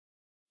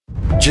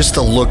Just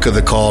the look of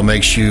the call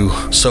makes you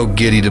so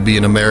giddy to be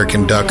an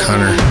American duck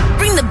hunter.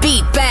 Bring the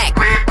beat back.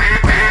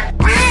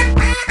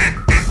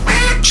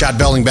 Chad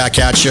Belding back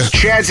at you.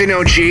 Chad's an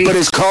OG, but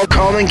his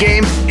calling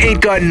game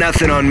ain't got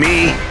nothing on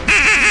me.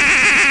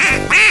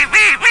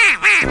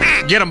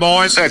 Get him,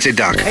 boys. That's a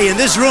duck. Hey, in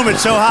this room,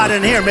 it's so hot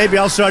in here, maybe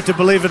I'll start to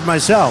believe it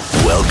myself.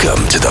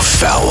 Welcome to the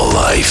Fowl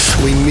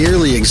Life. We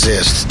merely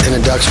exist in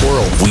a duck's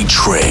world. We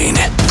train,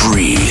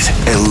 breathe,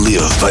 and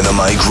live by the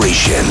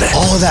migration.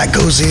 All of that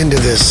goes into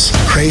this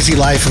crazy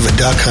life of a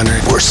duck hunter.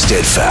 We're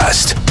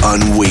steadfast,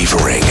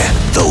 unwavering,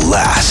 the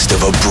last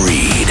of a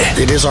breed.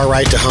 It is our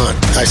right to hunt.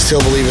 I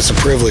still believe it's a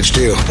privilege,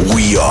 too.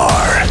 We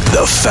are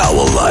the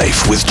Fowl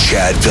Life with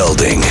Chad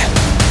Belding.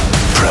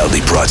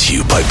 Proudly brought to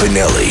you by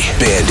Benelli,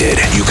 Bandit,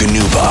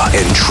 Eukanuba,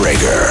 and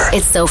Traeger.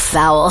 It's so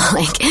foul,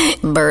 like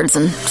birds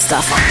and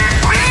stuff.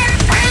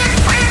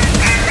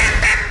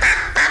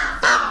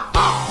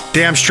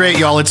 Damn straight,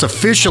 y'all. It's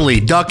officially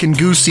duck and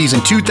goose season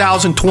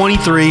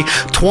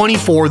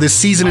 2023-24. This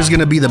season is going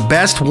to be the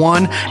best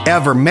one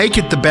ever. Make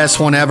it the best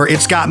one ever.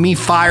 It's got me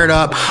fired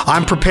up.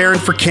 I'm preparing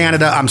for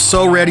Canada. I'm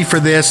so ready for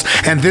this.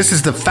 And this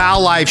is the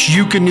Fowl Life's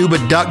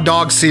Eukanuba Duck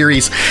Dog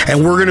series.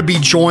 And we're going to be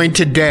joined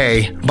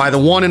today by the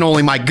one and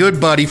only, my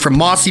good buddy from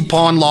Mossy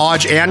Pond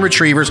Lodge and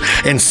Retrievers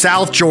in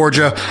South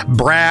Georgia,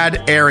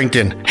 Brad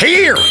Arington.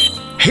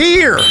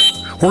 Here!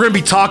 We're going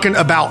to be talking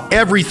about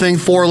everything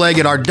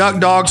four-legged, our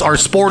duck dogs, our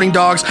sporting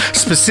dogs,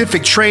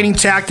 specific training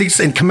tactics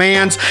and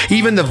commands,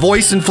 even the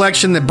voice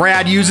inflection that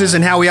Brad uses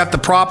and how we have to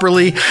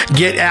properly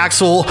get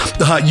Axel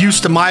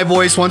used to my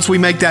voice once we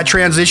make that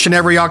transition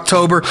every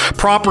October,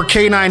 proper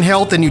canine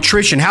health and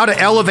nutrition, how to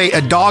elevate a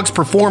dog's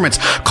performance,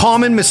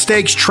 common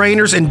mistakes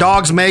trainers and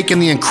dogs make,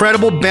 and the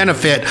incredible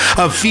benefit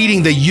of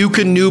feeding the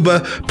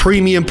Eukanuba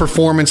Premium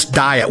Performance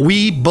diet.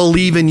 We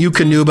believe in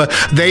Eukanuba.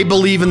 They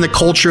believe in the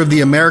culture of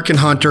the American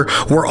hunter.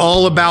 We're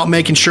all about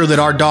making sure that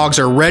our dogs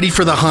are ready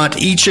for the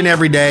hunt each and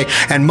every day,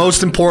 and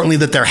most importantly,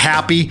 that they're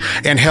happy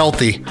and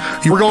healthy.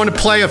 We're going to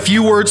play a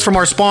few words from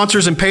our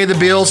sponsors and pay the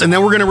bills, and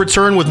then we're going to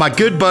return with my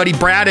good buddy,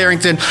 Brad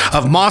Arington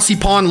of Mossy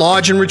Pond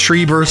Lodge and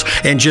Retrievers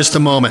in just a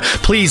moment.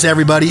 Please,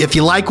 everybody, if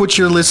you like what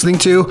you're listening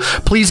to,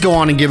 please go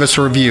on and give us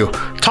a review.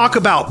 Talk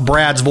about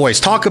Brad's voice.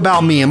 Talk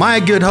about me. Am I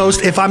a good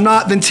host? If I'm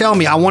not, then tell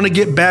me. I want to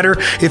get better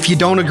if you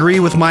don't agree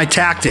with my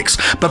tactics.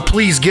 But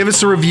please give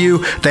us a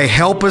review. They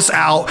help us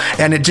out,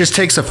 and it just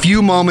takes a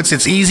few moments.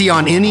 It's easy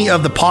on any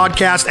of the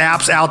podcast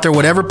apps out there,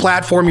 whatever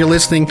platform you're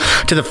listening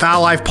to the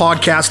Fowl Life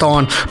podcast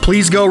on.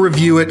 Please go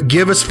review it.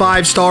 Give us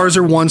 5 stars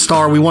or 1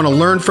 star. We want to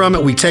learn from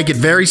it. We take it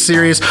very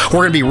serious. We're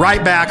going to be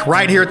right back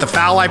right here at the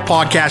Fowl Life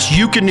podcast,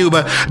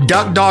 Eukanuba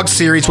Duck Dog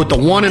series with the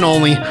one and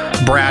only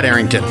Brad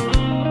Arington.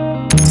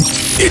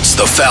 It's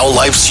the Fowl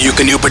Life's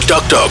Eukanuba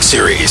Duck Dog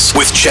series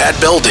with Chad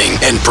Belding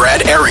and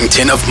Brad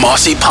Arington of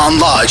Mossy Pond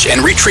Lodge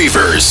and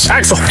Retrievers.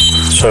 Axel.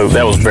 So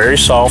that was very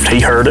soft. He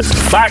heard it.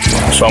 Back.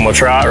 So I'm going to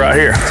try it right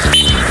here.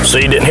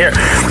 See, he didn't hear it.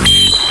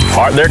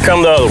 All right, there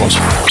come the other ones.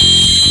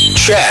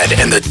 Chad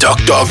and the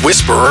Duck Dog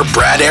Whisperer,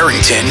 Brad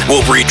Arington,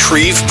 will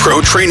retrieve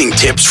pro training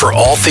tips for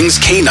all things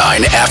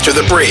canine after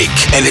the break.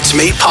 And it's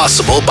made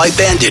possible by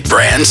Bandit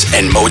Brands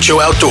and Mojo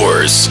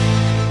Outdoors.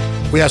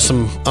 We have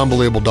some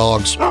unbelievable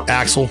dogs.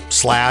 Axel,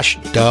 Slash,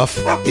 Duff,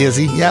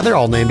 Izzy. Yeah, they're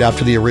all named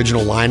after the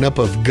original lineup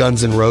of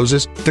Guns N'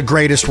 Roses, the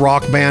greatest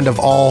rock band of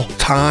all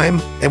time.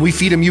 And we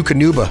feed them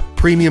Eukanuba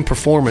Premium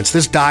Performance.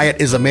 This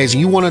diet is amazing.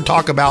 You want to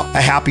talk about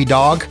a happy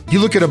dog? You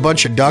look at a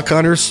bunch of duck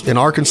hunters in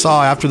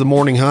Arkansas after the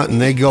morning hunt and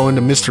they go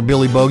into Mr.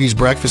 Billy Bogey's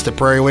breakfast at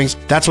Prairie Wings.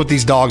 That's what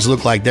these dogs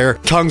look like. Their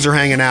tongues are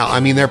hanging out. I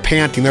mean, they're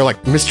panting. They're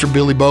like, Mr.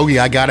 Billy Bogey,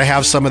 I got to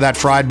have some of that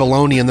fried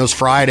bologna and those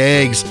fried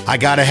eggs. I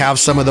got to have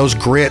some of those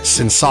grits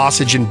and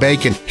sausage and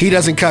bacon. He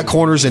doesn't cut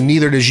corners and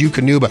neither does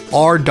Eukanuba.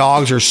 Our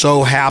dogs are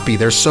so happy.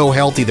 They're so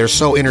healthy. They're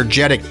so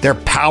energetic. They're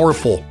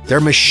powerful. They're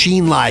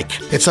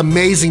machine-like. It's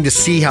amazing to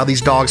see how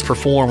these dogs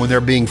perform when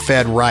they're being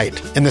fed right.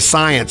 And the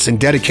science and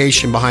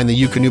dedication behind the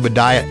Eukanuba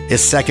diet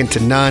is second to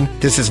none.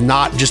 This is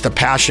not just a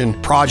passion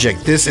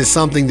project. This is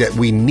something that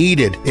we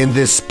needed in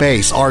this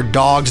space. Our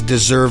dogs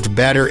deserved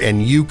better,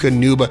 and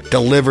Eukanuba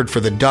delivered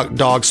for the duck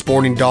dog,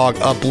 sporting dog,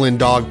 upland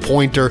dog,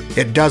 pointer.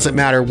 It doesn't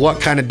matter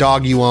what kind of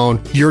dog you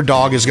own. Your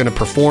dog is going to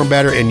perform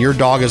better, and your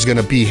dog is going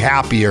to be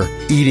happier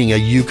eating a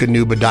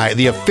Eukanuba diet.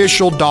 The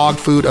official dog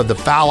food of the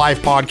Fowl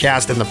Life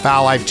podcast and the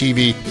Fowl Life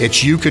TV.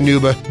 It's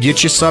Eukanuba.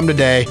 Get you some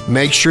today.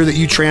 Make sure that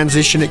you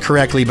transition it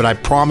correctly, but I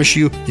promise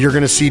you, you're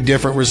going to see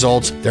different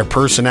results. Their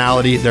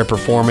personality, their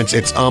performance,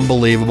 it's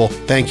unbelievable.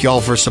 Thank you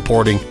all for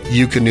supporting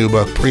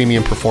Eukanuba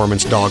Premium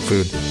Performance Dog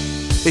Food.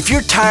 If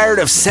you're tired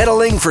of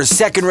settling for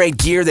second-rate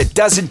gear that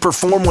doesn't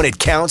perform when it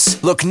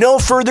counts, look no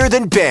further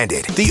than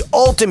Bandit, the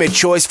ultimate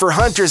choice for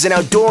hunters and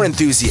outdoor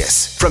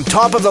enthusiasts. From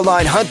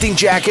top-of-the-line hunting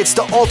jackets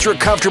to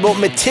ultra-comfortable,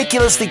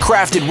 meticulously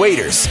crafted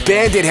waders,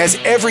 Bandit has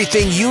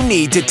everything you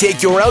need to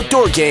take your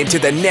outdoor game to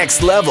the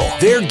next level.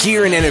 Their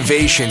gear and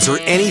innovations are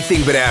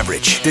anything but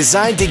average,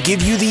 designed to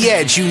give you the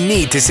edge you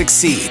need to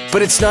succeed.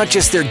 But it's not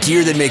just their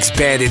gear that makes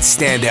Bandit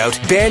stand out.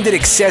 Bandit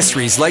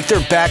accessories like their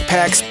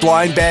backpacks,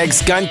 blind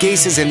bags, gun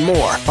cases, and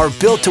more more are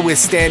built to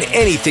withstand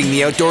anything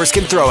the outdoors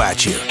can throw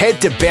at you.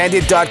 Head to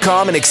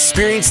bandit.com and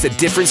experience the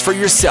difference for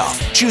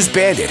yourself. Choose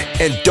Bandit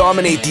and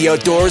dominate the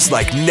outdoors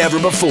like never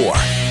before.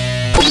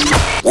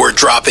 We're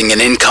dropping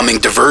an incoming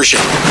diversion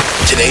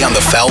today on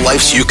the Fowl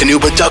Life's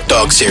Eukanuba Duck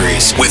Dog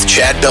series with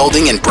Chad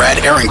Belding and Brad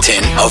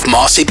Arington of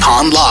Mossy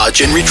Pond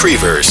Lodge and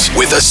Retrievers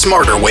with a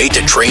smarter way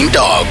to train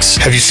dogs.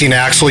 Have you seen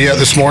Axel yet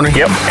this morning?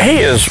 Yep, he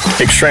is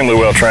extremely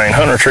well trained.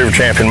 Hunter retriever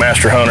champion,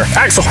 master hunter.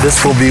 Axel.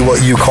 This will be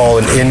what you call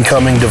an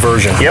incoming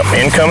diversion. Yep,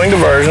 incoming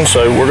diversion.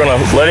 So we're going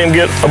to let him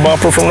get a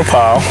bumper from the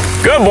pile.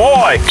 Good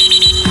boy.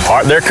 All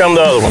right, there come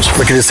the other ones.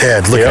 Look at his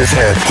head. Look at his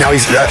head. Now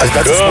he's that's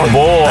good a smart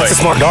boy. That's a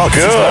smart dog.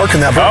 Good. He's marking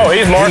that bird. Oh,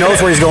 he's marking. He knows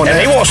where he's going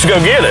next. And he wants to go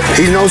get it.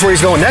 He knows where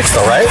he's going next,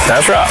 though, right?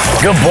 That's right.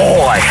 Good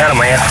boy. Kind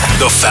of man.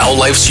 The Fowl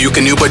Life's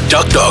Eukanuba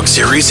Duck Dog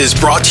series is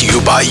brought to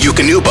you by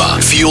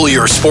Eukanuba. Fuel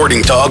your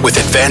sporting dog with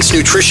advanced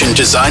nutrition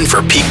designed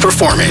for peak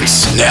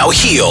performance. Now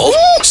heel,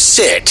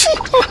 sit,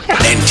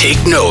 and take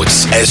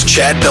notes as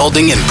Chad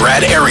Belding and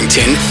Brad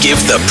Arington give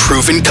the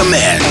proven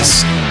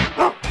commands.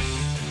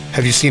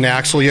 Have you seen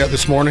Axel yet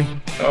this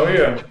morning? Oh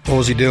yeah. What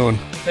was he doing?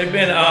 They've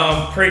been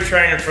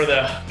pre-training for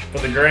the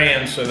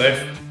Grand, so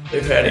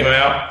they've had him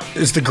out.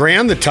 Is the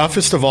Grand the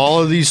toughest of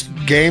all of these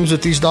games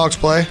that these dogs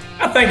play?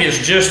 I think it's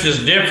just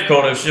as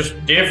difficult. It's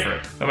just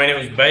different. I mean, it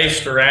was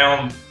based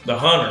around the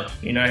hunter.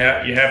 You know,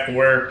 you have to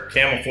wear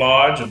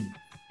camouflage, and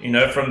you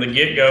know, from the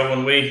get-go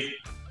when we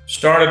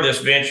started this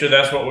venture,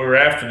 that's what we were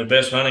after, the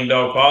best hunting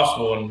dog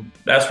possible, and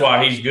that's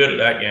why he's good at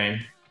that game.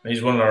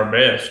 He's one of our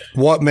best.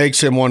 What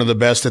makes him one of the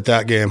best at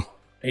that game?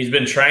 He's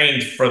been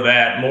trained for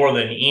that more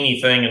than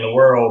anything in the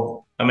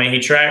world. I mean, he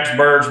tracks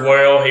birds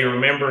well. He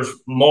remembers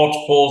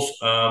multiples,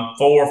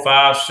 4,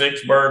 5,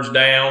 6 birds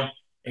down.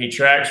 He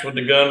tracks with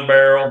the gun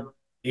barrel.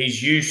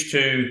 He's used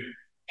to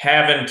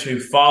having to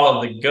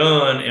follow the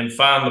gun and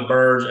find the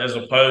birds, as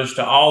opposed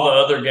to all the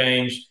other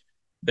games.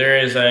 There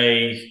is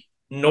a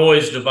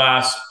noise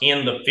device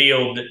in the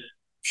field that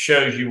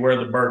shows you where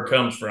the bird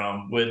comes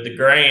from. With the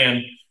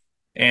Grand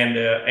and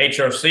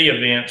HRC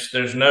events,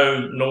 there's no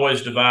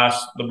noise device.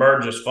 The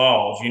bird just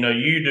falls. You know,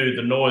 you do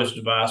the noise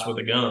device with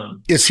a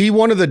gun. Is he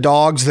one of the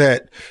dogs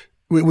that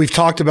we've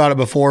talked about it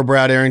before,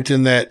 Brad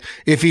Arington, that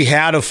if he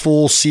had a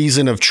full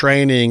season of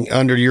training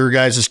under your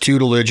guys'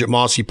 tutelage at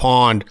Mossy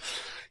Pond,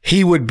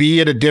 he would be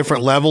at a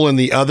different level in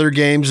the other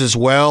games as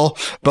well?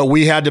 But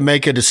we had to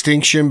make a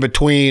distinction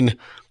between,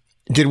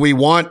 did we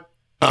want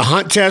a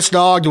hunt test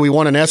dog? Do we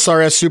want an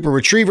SRS super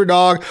retriever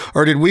dog?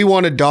 Or did we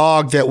want a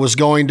dog that was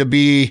going to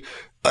be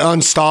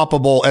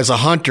unstoppable as a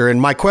hunter? And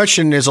my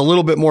question is a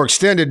little bit more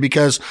extended,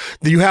 because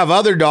you have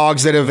other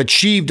dogs that have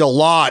achieved a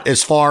lot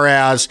as far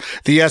as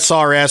the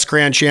SRS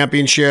Grand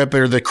Championship,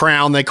 or the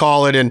Crown, they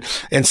call it,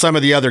 and some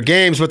of the other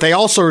games, but they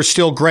also are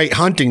still great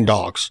hunting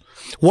dogs.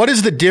 What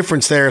is the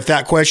difference there, if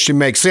that question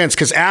makes sense?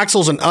 Because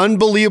Axel's an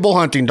unbelievable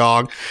hunting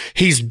dog.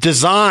 He's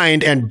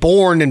designed and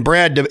born and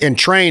bred and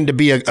trained to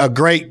be a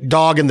great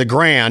dog in the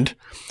Grand.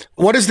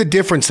 What is the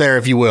difference there,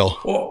 if you will?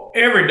 Well,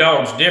 every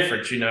dog's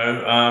different, you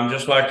know,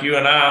 just like you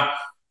and I.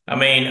 I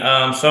mean,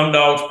 some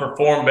dogs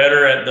perform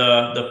better at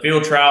the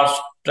field trial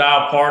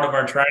style part of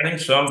our training.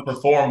 Some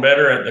perform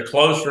better at the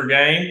closer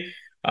game.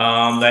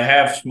 They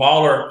have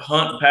smaller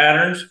hunt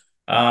patterns.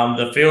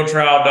 The field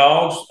trial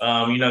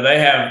dogs, you know, they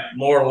have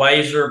more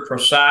laser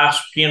precise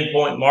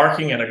pinpoint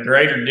marking at a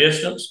greater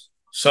distance.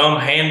 Some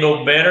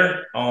handle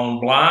better on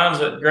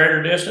blinds at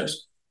greater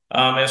distance.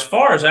 As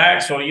far as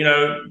Axel, you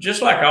know,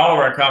 just like all of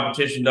our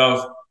competition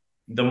dogs,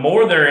 the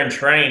more they're in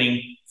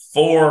training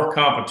for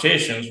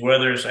competitions,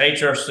 whether it's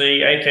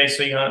HRC,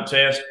 AKC Hunt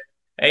Test,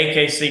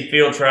 AKC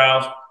Field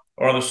Trials,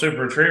 or the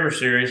Super Retriever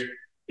Series,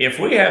 if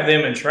we have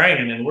them in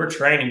training and we're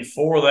training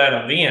for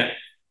that event,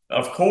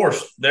 of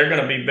course, they're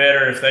going to be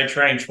better if they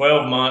train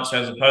 12 months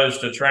as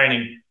opposed to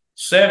training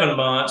 7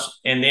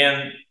 months and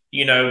then,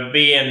 you know,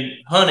 being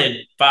hunted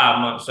 5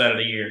 months out of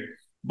the year.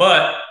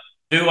 But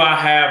do I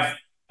have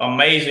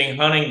amazing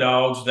hunting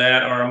dogs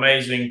that are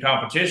amazing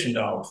competition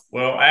dogs?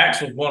 Well,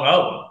 Axel's one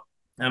of them.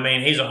 I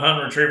mean, he's a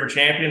hunt retriever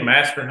champion,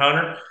 master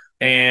hunter,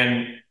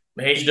 and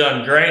he's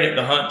done great at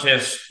the hunt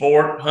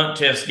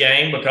test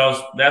game, because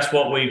that's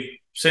what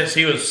since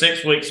he was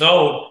 6 weeks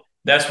old,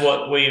 that's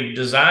what we've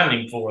designed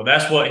him for.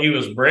 That's what he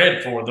was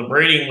bred for. The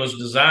breeding was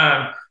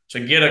designed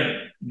to get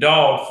a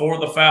dog for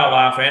the Fowl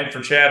Life and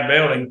for Chad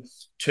Belding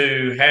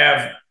to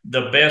have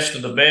the best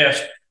of the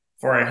best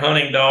for a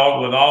hunting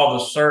dog, with all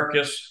the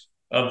circus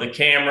of the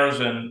cameras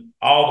and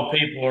all the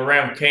people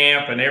around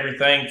camp and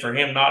everything, for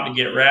him not to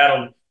get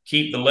rattled,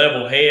 keep the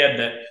level head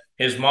that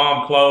his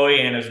mom,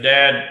 Chloe, and his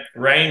dad,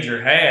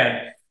 Ranger,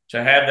 had,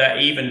 to have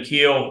that even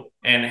kill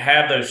and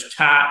have those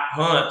tight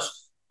hunts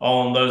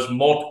on those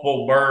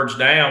multiple birds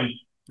down.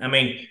 I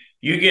mean,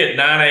 you get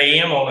 9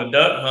 a.m. on a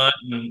duck hunt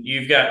and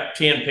you've got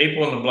 10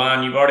 people in the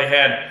blind. You've already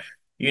had,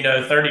 you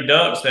know, 30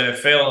 ducks that have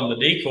fell in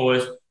the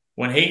decoys.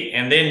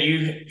 And then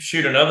you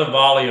shoot another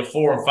volley of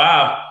 4 or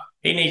 5,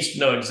 he needs to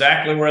know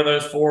exactly where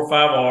those 4 or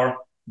 5 are.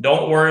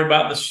 Don't worry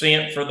about the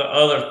scent for the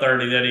other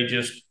 30 that he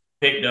just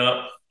picked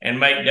up, and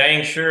make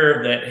dang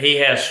sure that he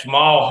has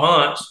small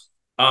hunts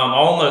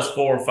on those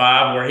 4 or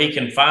 5 where he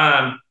can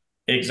find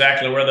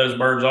exactly where those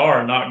birds are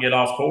and not get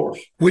off course.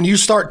 When you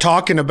start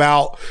talking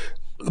about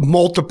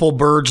multiple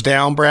birds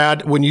down,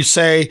 Brad, when you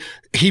say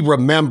he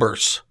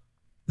remembers,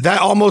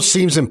 that almost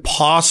seems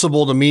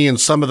impossible to me in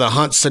some of the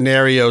hunt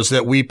scenarios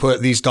that we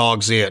put these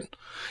dogs in.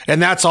 And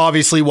that's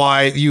obviously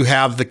why you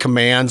have the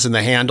commands and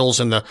the handles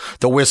and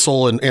the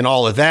whistle and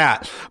all of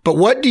that. But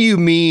what do you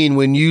mean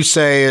when you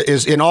say,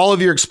 is in all of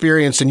your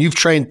experience, and you've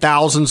trained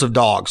thousands of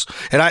dogs,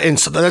 and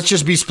so let's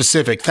just be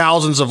specific,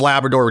 thousands of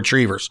Labrador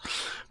retrievers.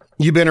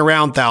 You've been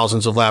around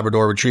thousands of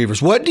Labrador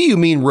retrievers. What do you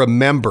mean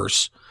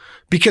remembers?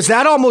 Because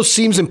that almost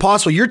seems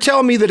impossible. You're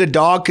telling me that a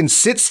dog can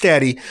sit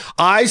steady,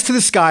 eyes to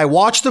the sky,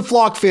 watch the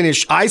flock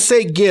finish. I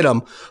say get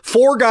them.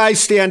 4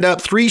 guys stand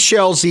up, 3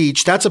 shells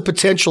each. That's a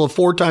potential of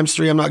 4 times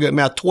 3. I'm not good at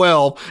math.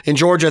 12. In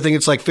Georgia, I think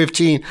it's like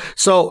 15.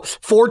 So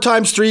 4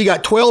 times 3, you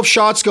got 12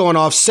 shots going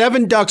off.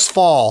 7 ducks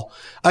fall.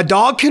 A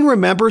dog can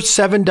remember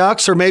 7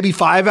 ducks or maybe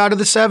 5 out of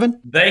the 7?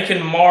 They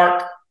can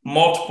mark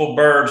multiple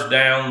birds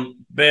down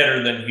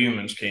better than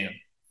humans can.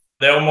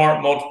 They'll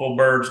mark multiple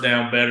birds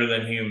down better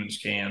than humans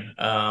can,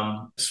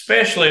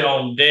 especially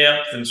on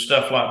depth and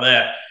stuff like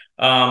that.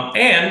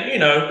 And,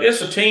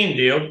 it's a team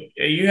deal.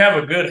 You have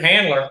a good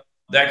handler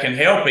that can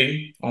help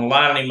him on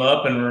lining him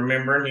up and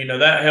remembering,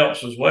 that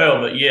helps as well.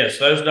 But, yes,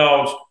 those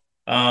dogs,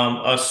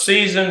 a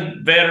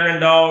seasoned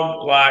veteran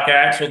dog like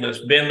Axel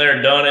that's been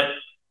there, done it,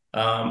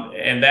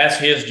 and that's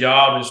his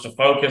job, is to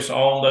focus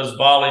on those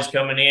volleys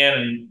coming in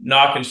and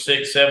knocking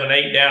 6, 7,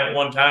 8 down at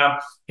one time.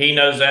 He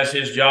knows that's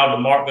his job,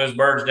 to mark those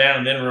birds down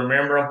and then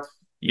remember them.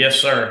 Yes,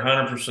 sir,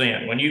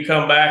 100%. When you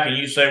come back and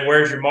you say,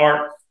 where's your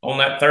mark on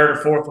that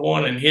 3rd or 4th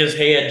one, and his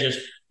head just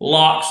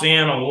locks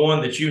in on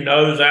one that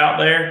know's out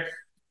there,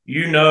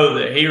 you know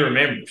that he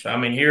remembers. I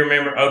mean, he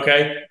remembers,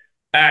 okay,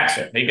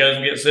 Axel. He goes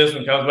and gets this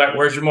one, comes back,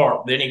 where's your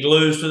mark? Then he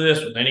glues to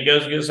this one. Then he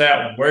goes and gets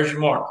that one. Where's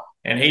your mark?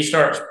 And he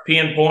starts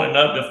pinpointing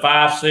up to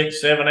 5, 6,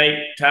 7, 8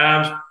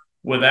 times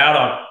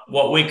without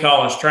what we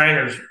call as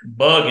trainers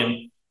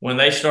bugging. When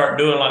they start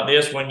doing like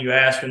this, when you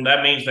ask them,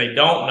 that means they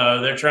don't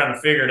know. They're trying to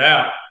figure it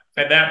out.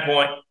 At that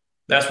point,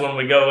 that's when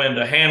we go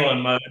into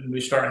handling mode and we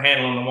start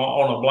handling them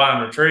on a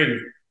blind retriever.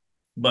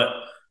 But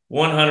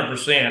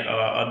 100%,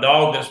 a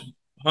dog that's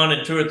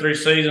hunted 2 or 3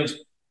 seasons,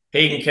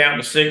 he can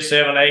count to 6,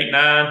 7, 8,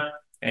 9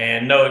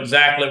 and know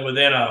exactly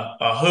within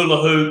a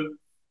hula hoop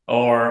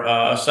or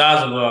a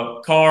size of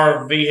a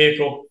car,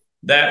 vehicle,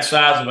 that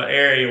size of an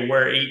area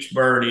where each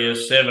bird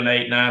is 7,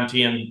 8, 9,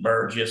 10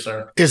 birds. Yes,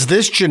 sir. Is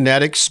this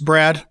genetics,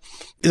 Brad?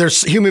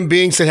 There's human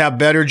beings that have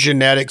better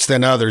genetics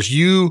than others.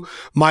 You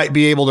might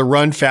be able to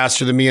run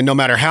faster than me, and no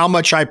matter how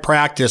much I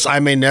practice, I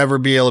may never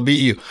be able to beat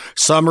you.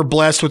 Some are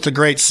blessed with a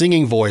great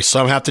singing voice.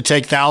 Some have to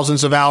take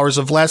thousands of hours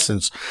of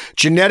lessons.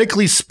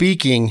 Genetically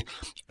speaking,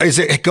 does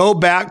it go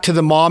back to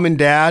the mom and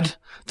dad,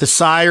 the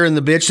sire and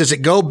the bitch? Does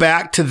it go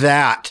back to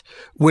that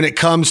when it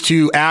comes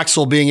to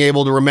Axel being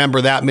able to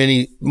remember that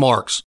many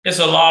marks? It's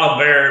a lot of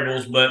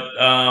variables, but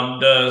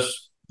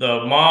does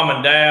the mom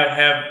and dad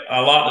have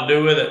a lot to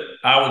do with it?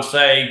 I would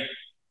say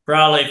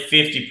probably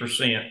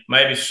 50%,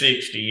 maybe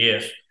 60%,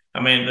 yes.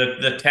 I mean,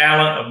 the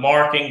talent of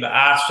marking, the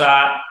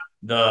eyesight,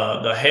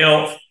 the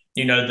health,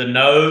 the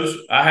nose.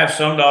 I have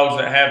some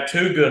dogs that have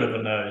too good of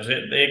a nose.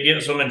 It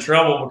gets them in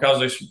trouble because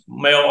they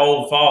smell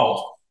old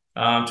falls.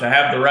 To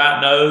have the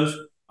right nose,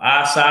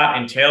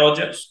 eyesight,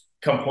 intelligence,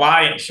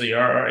 compliancy,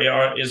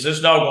 or is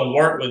this dog going to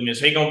work with me? Is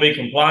he going to be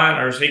compliant,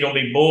 or is he going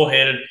to be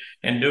bullheaded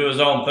and do his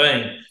own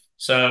thing?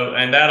 So,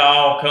 and that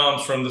all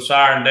comes from the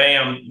sire and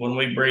dam when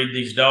we breed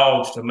these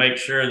dogs to make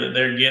sure that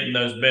they're getting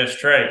those best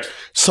traits.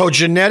 So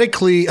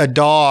genetically, a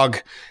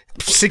dog,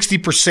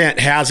 60%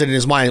 has it in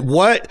his mind.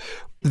 What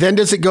then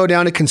does it go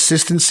down to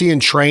consistency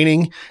and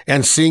training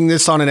and seeing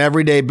this on an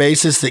everyday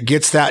basis that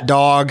gets that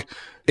dog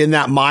in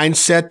that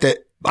mindset that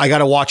I got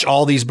to watch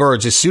all these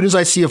birds. As soon as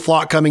I see a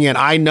flock coming in,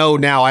 I know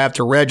now I have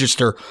to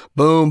register.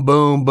 Boom,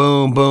 boom,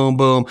 boom, boom,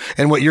 boom.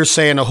 And what you're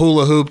saying, a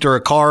hula hooped or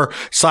a car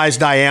size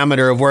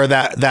diameter of where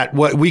that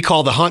what we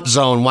call the hunt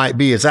zone might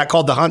be. Is that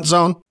called the hunt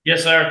zone?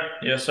 Yes, sir.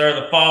 Yes, sir.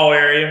 The fall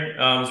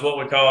area is what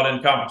we call it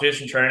in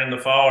competition training. The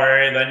fall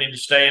area, they need to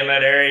stay in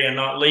that area and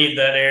not leave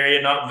that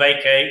area, not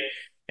vacate.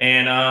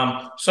 And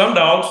some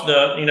dogs,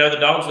 the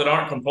dogs that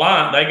aren't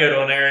compliant, they go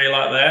to an area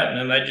like that and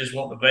then they just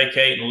want to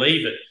vacate and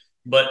leave it.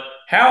 But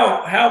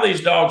how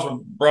these dogs are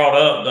brought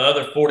up, the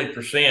other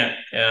 40%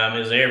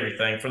 is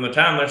everything. From the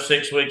time they're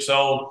 6 weeks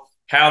old,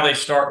 how they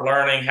start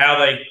learning, how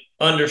they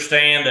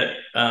understand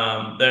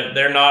that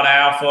they're not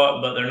alpha,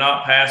 but they're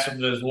not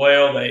passive as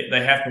well.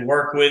 They have to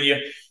work with you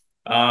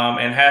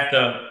and have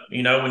to,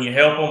 when you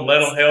help them, let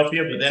them help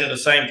you. But then at the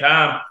same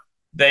time,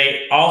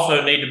 they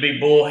also need to be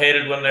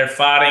bullheaded when they're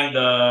fighting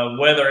the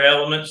weather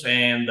elements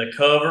and the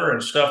cover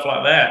and stuff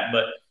like that.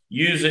 But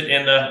use it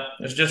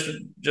it's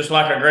just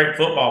like a great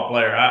football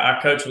player. I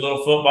coach a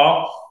little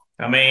football.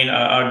 I mean,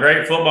 a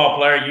great football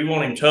player, you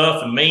want him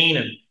tough and mean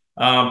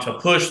and to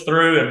push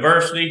through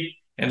adversity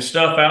and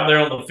stuff out there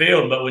on the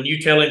field. But when you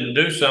tell him to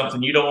do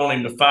something, you don't want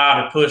him to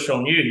fight or push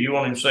on you. You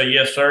want him to say,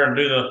 yes, sir, and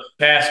do the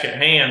task at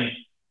hand.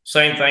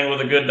 Same thing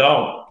with a good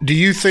dog. Do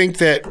you think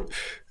that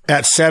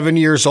at 7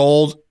 years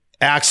old,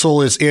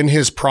 Axel is in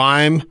his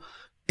prime?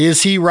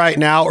 Is he right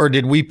now, or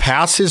did we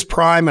pass his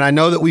prime? And I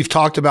know that we've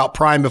talked about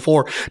prime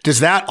before. Does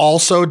that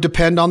also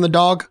depend on the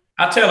dog?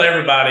 I tell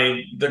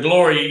everybody the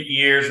glory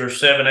years are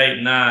 7, 8,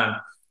 and 9.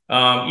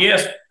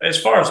 Yes, as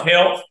far as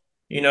health,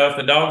 if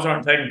the dogs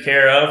aren't taken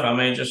care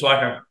of, just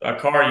like a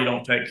car you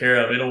don't take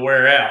care of, it'll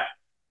wear out.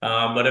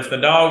 But if the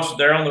dogs,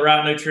 they're on the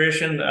right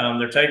nutrition,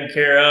 they're taken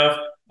care of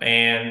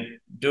and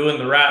doing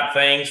the right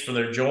things for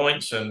their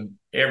joints and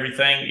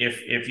everything.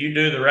 If you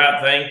do the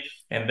right thing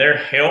and they're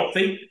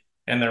healthy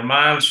and their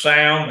mind's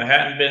sound, they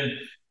hadn't been,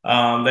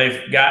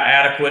 they've got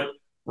adequate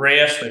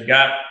rest, they've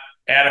got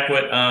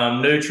adequate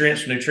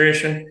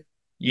nutrition.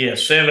 Yeah,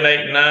 7, 8,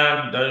 and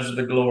 9, those are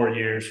the glory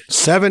years.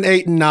 7,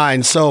 8, and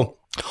 9. So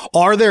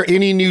are there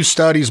any new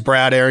studies,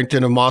 Brad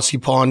Arington of Mossy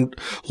Pond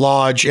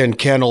Lodge and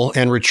Kennel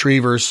and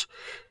Retrievers,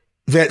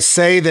 that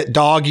say that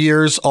dog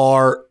years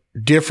are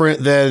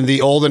different than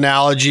the old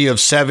analogy of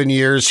 7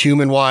 years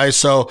human-wise?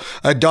 So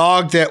a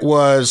dog that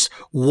was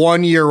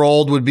 1 year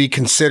old would be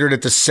considered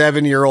at the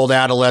 7-year-old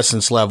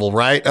adolescence level,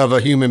 right, of a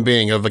human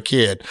being, of a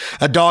kid.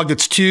 A dog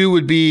that's 2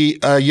 would be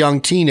a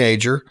young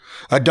teenager.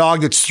 A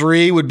dog that's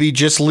 3 would be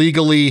just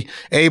legally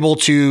able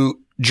to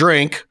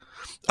drink.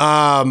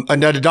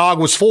 And a dog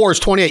was 4 is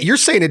 28. You're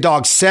saying a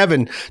dog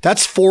 7,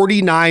 that's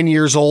 49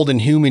 years old in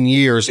human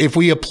years. If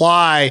we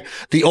apply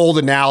the old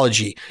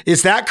analogy,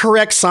 is that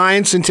correct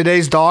science in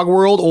today's dog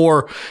world?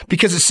 Or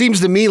because it seems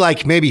to me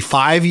like maybe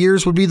 5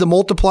 years would be the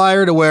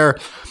multiplier to where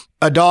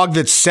a dog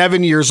that's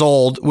 7 years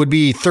old would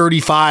be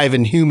 35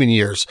 in human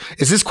years.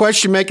 Is this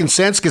question making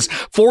sense? Because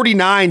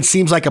 49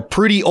 seems like a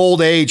pretty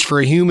old age for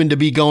a human to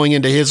be going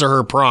into his or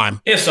her prime.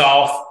 It's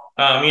off.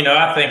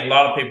 I think a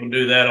lot of people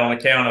do that on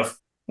account of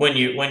when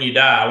you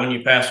die, when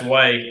you pass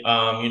away,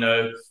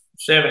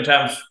 7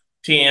 times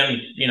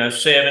 10,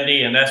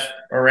 70, and that's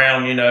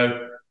around,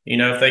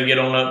 if they get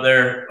on up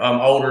there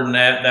older than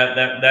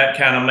that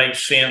kind of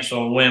makes sense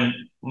on when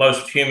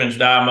most humans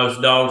die.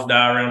 Most dogs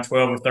die around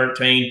 12 or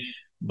 13.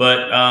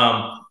 But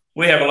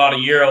we have a lot of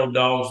year-old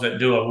dogs that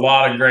do a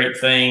lot of great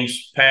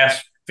things,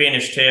 pass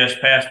finish test,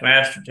 pass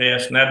master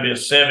test, and that'd be a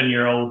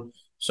 7-year-old.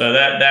 So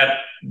that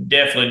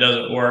definitely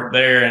doesn't work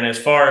there. And as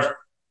far as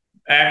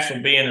Axel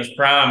being his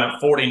prime at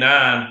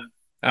 49,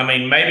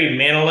 maybe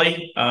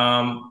mentally,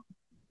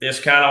 it's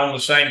kind of on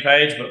the same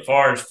page, but as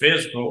far as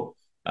physical,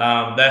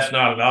 that's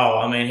not at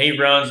all. He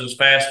runs as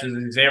fast as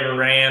he's ever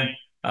ran.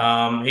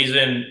 He's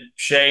in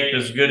shape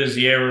as good as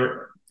he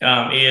ever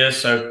is.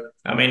 So,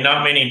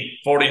 not many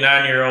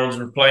 49-year-olds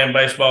are playing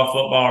baseball,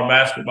 football, or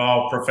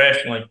basketball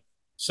professionally.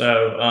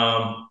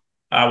 So,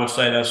 I would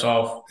say that's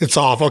off. It's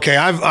off. Okay.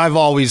 I've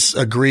always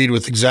agreed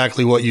with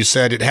exactly what you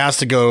said. It has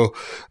to go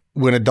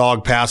when a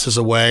dog passes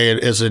away,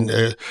 as in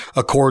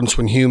accordance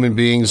when human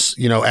beings,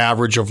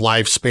 average of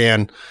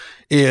lifespan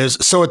is.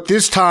 So at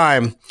this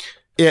time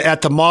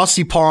at the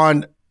Mossy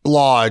Pond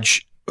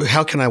Lodge,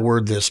 how can I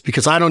word this?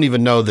 Because I don't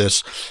even know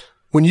this.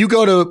 When you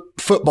go to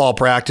football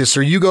practice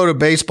or you go to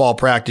baseball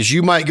practice,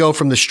 you might go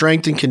from the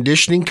strength and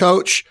conditioning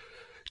coach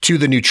to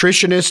the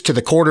nutritionist to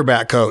the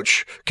quarterback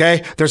coach.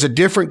 Okay. There's a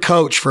different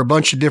coach for a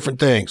bunch of different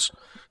things.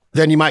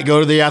 Then you might go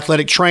to the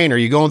athletic trainer.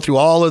 You're going through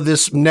all of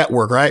this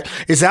network, right?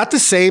 Is that the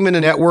same in a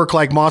network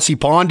like Mossy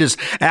Pond? Does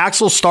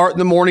Axel start in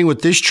the morning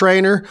with this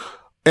trainer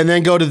and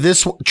then go to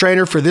this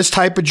trainer for this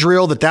type of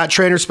drill that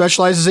trainer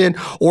specializes in?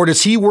 Or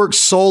does he work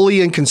solely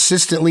and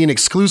consistently and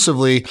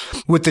exclusively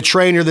with the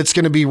trainer that's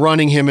going to be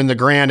running him in the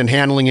grand and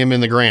handling him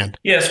in the grand?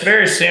 Yes,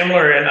 very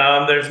similar.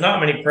 And there's not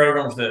many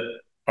programs that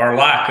are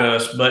like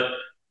us, but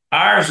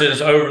ours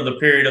is over the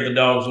period of the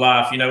dog's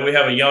life. We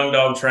have a young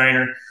dog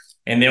trainer,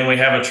 and then we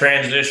have a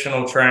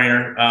transitional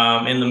trainer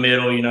in the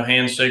middle,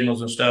 hand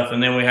signals and stuff.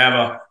 And then we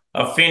have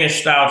a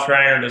finish style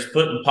trainer that's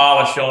putting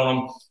polish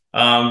on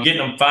them,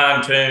 getting them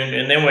fine tuned.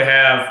 And then we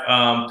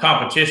have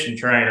competition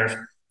trainers.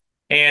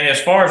 And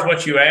as far as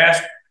what you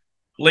asked,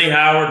 Lee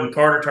Howard and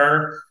Carter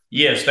Turner,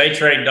 yes, they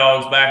trade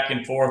dogs back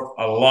and forth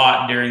a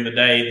lot during the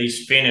day.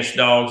 These finished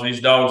dogs,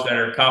 these dogs that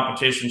are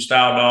competition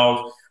style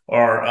dogs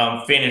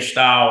or finish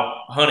style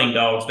hunting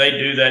dogs, they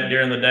do that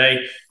during the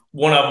day.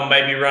 One of them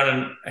may be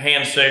running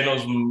hand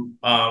signals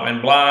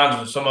and blinds,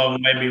 and some of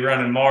them may be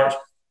running marks.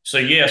 So,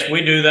 yes,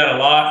 we do that a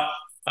lot.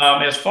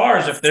 As far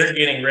as if they're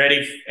getting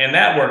ready, and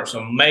that works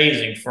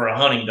amazing for a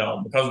hunting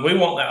dog because we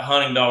want that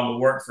hunting dog to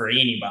work for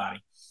anybody.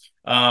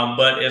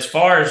 But as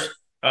far as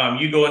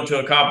you go into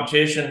a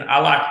competition, I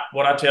like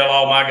what I tell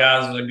all my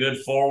guys is a good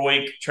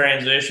 4-week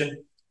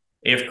transition.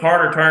 If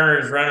Carter Turner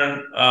is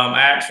running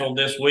Axel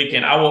this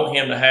weekend, I want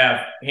him to have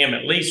him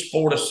at least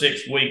 4 to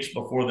 6 weeks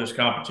before this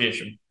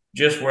competition.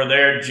 Just where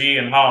they're G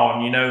and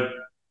hawing,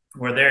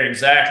 where they're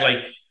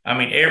exactly,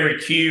 every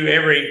cue,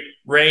 every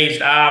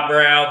raised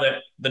eyebrow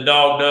that the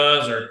dog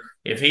does, or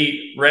if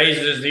he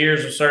raises his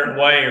ears a certain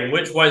way, or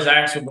which way is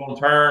Axel going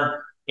to turn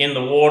in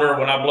the water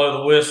when I blow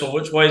the whistle,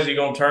 which way is he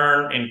going to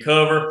turn and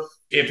cover?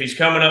 If he's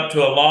coming up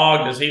to a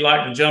log, does he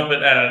like to jump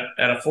it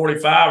at a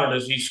 45, or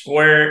does he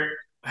square it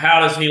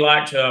how does he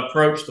like to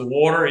approach the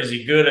water? Is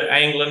he good at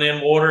angling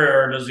in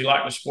water, or does he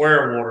like to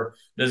square water?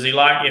 Does he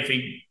like, if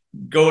he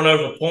going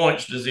over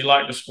points, does he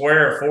like to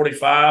square a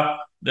 45?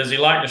 Does he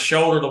like to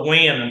shoulder the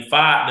wind and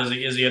fight?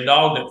 Is he a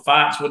dog that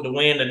fights with the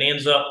wind and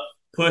ends up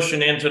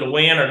pushing into the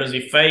wind, or does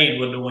he fade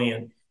with the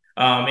wind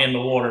in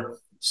the water?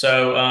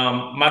 So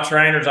my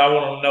trainers, I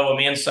want to know them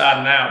inside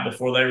and out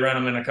before they run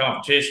them in a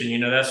competition. You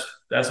know,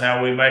 that's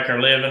how we make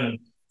our living,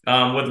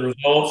 and with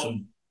results,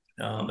 and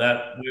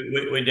that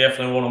we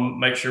definitely want to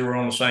make sure we're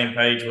on the same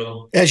page with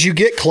them. As you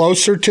get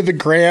closer to the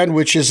Grand,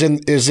 which is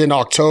in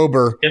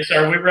October. Yes,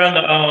 sir. We run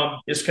the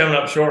it's coming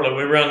up shortly.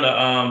 We run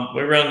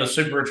the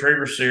Super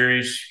Retriever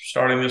Series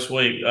starting this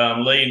week.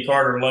 Lee and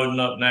Carter are loading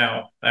up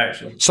now,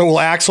 actually. So will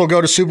Axel go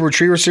to Super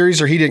Retriever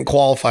Series, or he didn't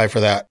qualify for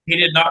that? He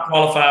did not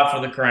qualify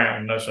for the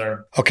Crown, no,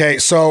 sir. Okay,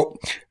 so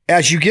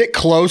as you get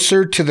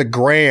closer to the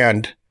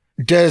Grand,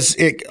 does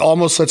it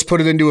almost, let's put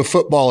it into a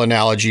football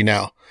analogy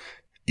now.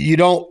 You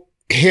don't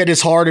hit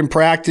as hard in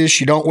practice.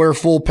 You don't wear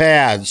full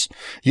pads.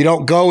 You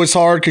don't go as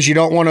hard because you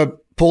don't want to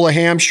pull a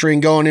hamstring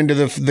going into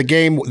the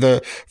game,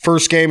 the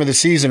first game of the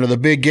season or the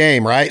big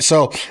game, right?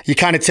 So you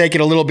kind of take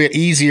it a little bit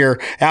easier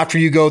after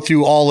you go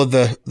through all of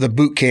the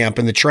boot camp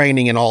and the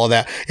training and all of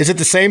that. Is it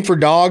the same for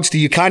dogs? Do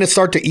you kind of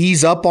start to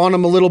ease up on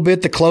them a little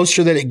bit the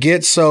closer that it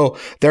gets, so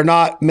they're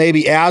not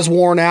maybe as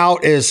worn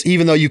out as,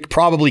 even though you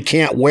probably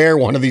can't wear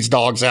one of these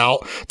dogs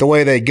out the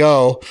way they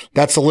go?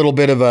 That's a little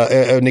bit of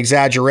an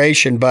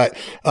exaggeration, but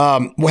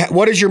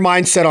what is your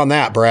mindset on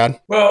that, Brad?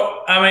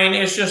 Well, I mean,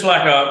 it's just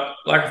like a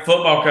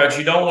football coach.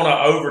 You don't want to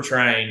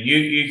overtrain.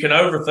 You can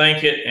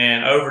overthink it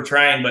and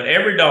overtrain, but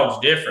every dog's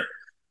different.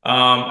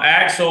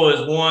 Axel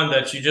is one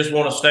that you just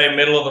want to stay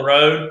middle of the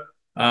road.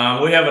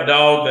 We have a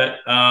dog that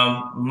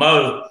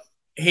Mo.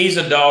 He's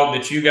a dog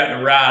that you got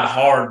to ride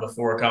hard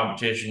before a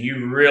competition.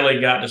 You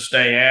really got to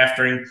stay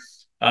after him.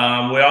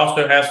 We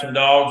also have some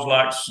dogs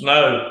like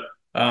Snow.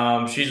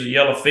 She's a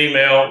yellow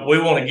female. We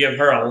want to give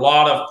her a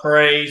lot of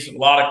praise, a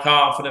lot of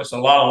confidence, a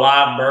lot of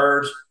live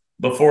birds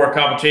before a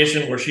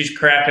competition where she's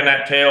cracking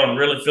that tail and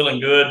really feeling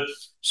good.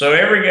 So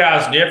every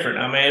guy's different.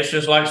 I mean, it's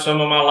just like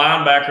some of my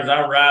linebackers,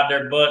 I ride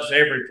their butts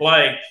every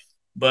play,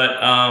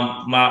 but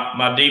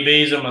my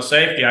DBs and my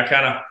safety, I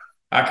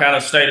kind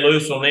of stay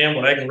loose on them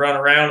where they can run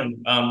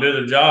around and do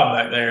their job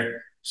back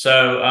there.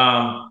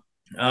 So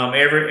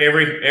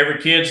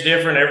every kid's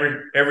different,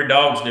 every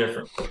dog's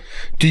different.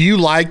 Do you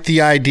like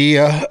the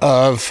idea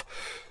of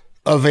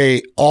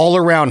a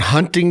all-around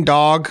hunting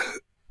dog?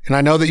 And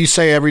I know that you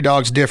say every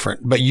dog's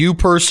different, but you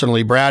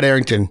personally, Brad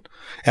Arington,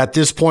 at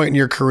this point in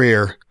your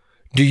career,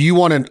 do you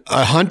want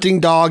a hunting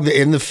dog that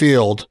in the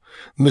field,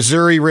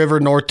 Missouri River,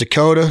 North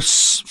Dakota,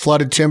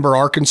 flooded timber,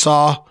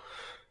 Arkansas,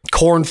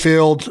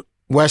 cornfield,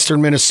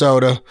 Western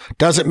Minnesota,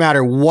 doesn't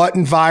matter what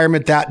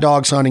environment that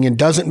dog's hunting in,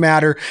 doesn't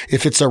matter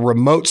if it's a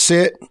remote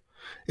sit,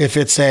 if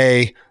it's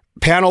a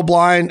panel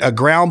blind, a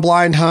ground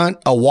blind hunt,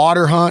 a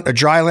water hunt, a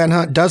dry land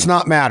hunt, does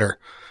not matter.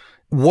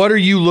 What are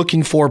you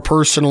looking for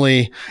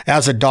personally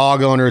as a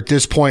dog owner at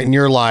this point in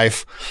your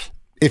life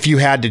if you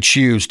had to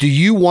choose? Do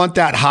you want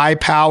that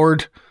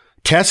high-powered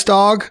test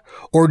dog,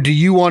 or do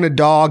you want a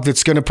dog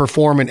that's going to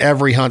perform in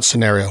every hunt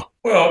scenario?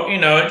 Well,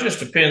 it just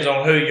depends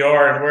on who you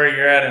are and where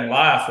you're at in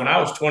life. When I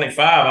was 25,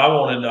 I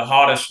wanted the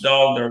hottest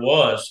dog there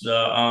was.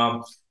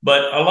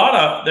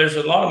 But there's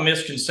a lot of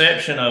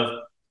misconception of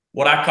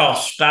what I call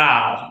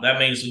style. That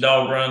means the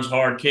dog runs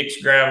hard,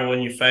 kicks gravel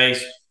in your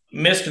face.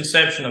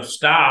 Misconception of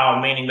style,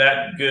 meaning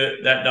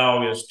that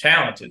dog is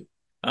talented.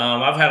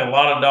 I've had a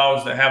lot of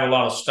dogs that have a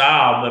lot of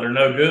style but are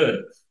no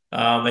good.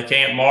 They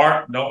can't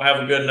mark, don't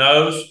have a good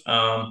nose.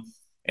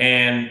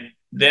 And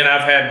then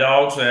I've had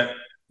dogs that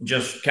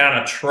just kind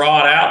of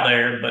trot out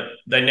there, but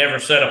they never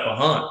set up a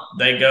hunt.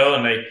 They go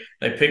and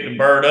they pick the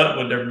bird up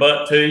with their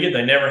butt to you.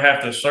 They never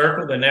have to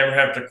circle. They never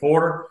have to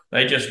quarter.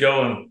 They just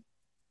go and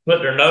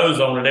put their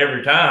nose on it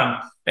every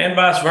time, and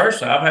vice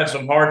versa. I've had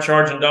some hard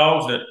charging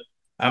dogs that,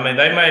 I mean,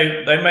 they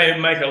may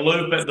make a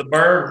loop at the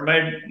bird,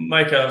 may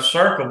make a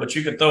circle, but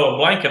you could throw a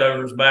blanket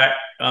over his back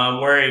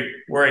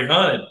where he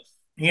hunted.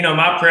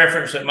 My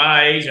preference at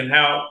my age and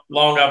how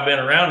long I've been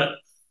around it,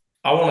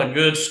 I want a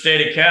good,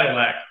 steady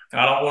Cadillac.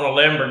 I don't want a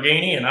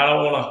Lamborghini, and I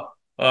don't want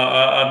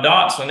a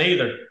Datsun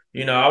either.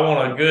 I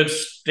want a good,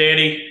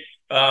 steady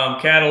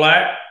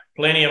Cadillac,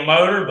 plenty of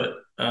motor,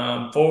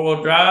 but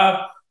four-wheel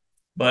drive.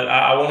 But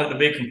I want it to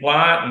be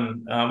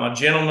compliant and a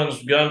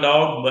gentleman's gun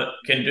dog, but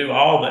can do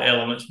all the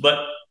elements. But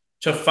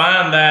to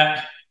find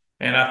that,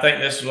 and I think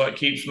this is what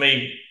keeps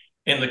me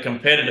in the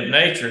competitive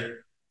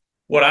nature,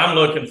 what I'm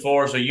looking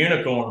for is a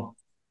unicorn.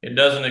 It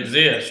doesn't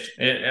exist.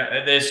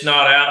 It's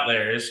not out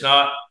there. It's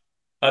not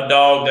a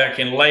dog that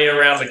can lay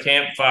around the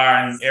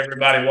campfire and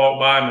everybody walk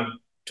by him and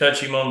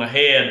touch him on the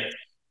head.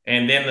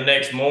 And then the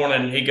next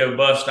morning he go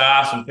bust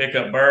ice and pick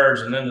up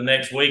birds. And then the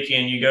next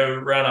weekend you go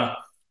run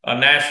a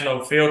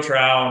national field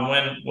trial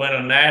and win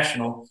a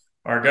national,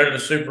 or go to the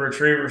Super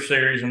Retriever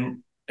Series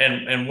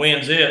and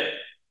wins it.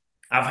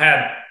 I've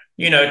had,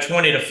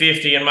 20 to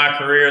 50 in my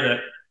career that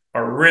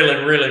are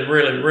really, really,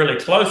 really, really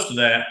close to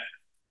that.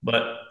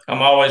 But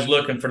I'm always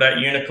looking for that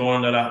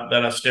unicorn that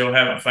I still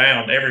haven't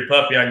found. Every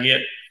puppy I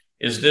get,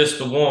 is this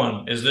the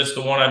one? Is this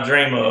the one I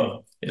dream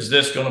of? Is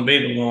this going to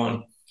be the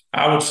one?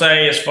 I would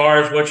say, as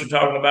far as what you're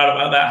talking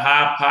about that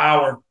high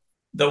power,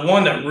 the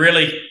one that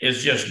really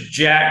is just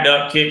jacked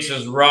up, kicks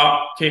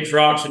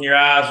rocks in your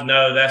eyes.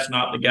 No, that's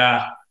not the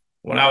guy.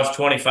 When I was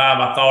 25,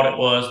 I thought it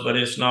was, but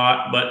it's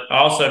not. But I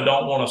also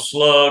don't want a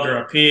slug or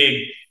a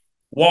pig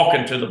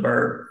walking to the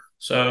bird.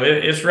 So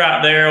it's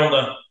right there on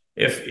the,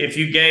 if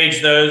you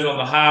gauge those on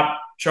the high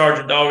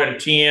charging dog at a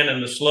 10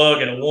 and the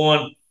slug at a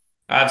 1,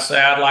 I'd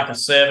say I'd like a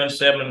 7,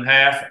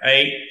 7.5,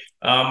 8.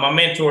 My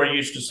mentor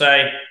used to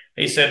say,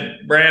 he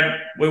said, Brad,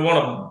 we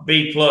want a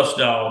B+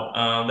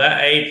 dog.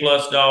 That A+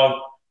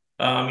 dog,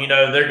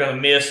 they're going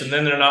to miss, and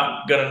then they're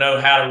not going to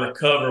know how to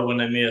recover when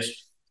they miss.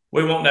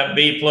 We want that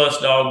B+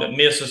 dog that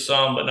misses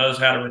some but knows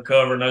how to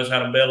recover, knows how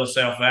to bail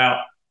itself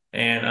out.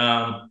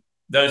 And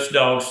those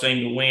dogs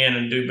seem to win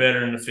and do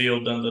better in the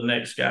field than the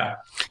next guy.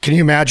 Can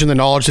you imagine the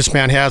knowledge this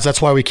man has?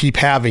 That's why we keep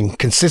having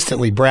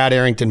consistently Brad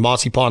Arington,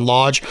 Mossy Pond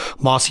Lodge,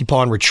 Mossy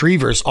Pond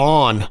Retrievers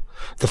on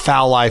the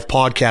Fowl Life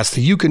podcast,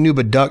 the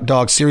Eukanuba Duck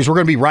Dog series. We're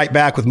going to be right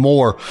back with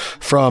more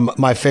from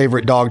my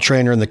favorite dog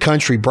trainer in the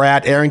country,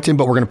 Brad Arington,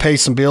 but we're going to pay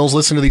some bills,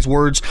 listen to these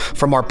words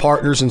from our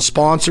partners and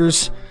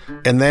sponsors,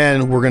 and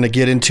then we're going to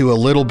get into a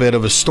little bit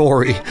of a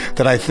story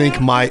that I think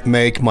might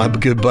make my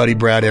good buddy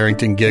Brad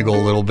Arington giggle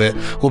a little bit.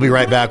 We'll be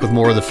right back with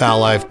more of the Fowl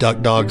Life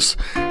Duck Dogs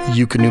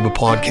Eukanuba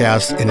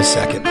podcast in a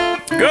second.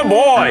 Good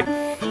boy.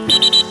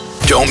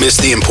 Don't miss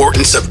the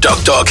importance of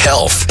duck dog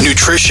health,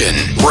 nutrition,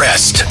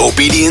 rest,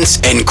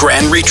 obedience, and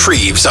grand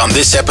retrieves on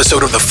this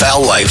episode of the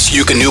Fowl Life's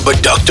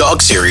Eukanuba Duck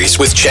Dog series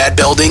with Chad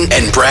Belding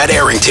and Brad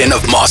Arington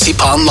of Mossy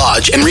Pond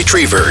Lodge and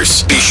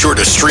Retrievers. Be sure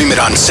to stream it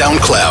on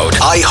SoundCloud,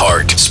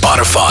 iHeart,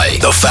 Spotify,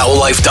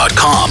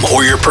 thefowllife.com,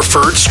 or your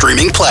preferred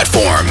streaming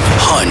platform.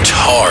 Hunt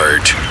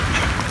hard.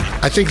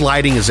 I think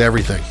lighting is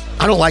everything.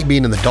 I don't like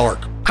being in the dark.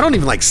 I don't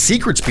even like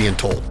secrets being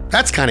told.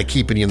 That's kind of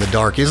keeping you in the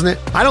dark, isn't it?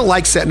 I don't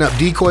like setting up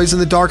decoys in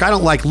the dark. I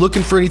don't like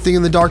looking for anything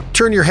in the dark.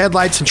 Turn your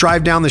headlights and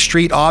drive down the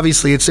street.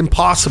 Obviously, it's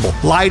impossible.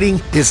 Lighting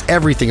is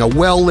everything. A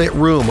well-lit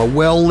room, a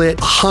well-lit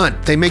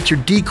hunt. They make your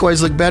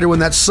decoys look better when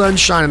that sun's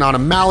shining on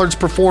them. Mallards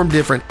perform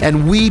different,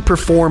 and we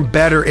perform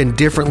better and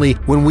differently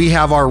when we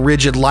have our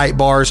rigid light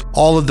bars,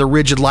 all of the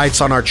rigid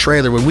lights on our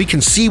trailer, when we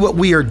can see what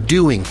we are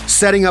doing,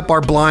 setting up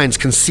our blinds,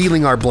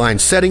 concealing our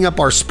blinds, setting up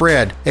our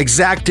spread,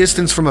 exact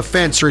distance from a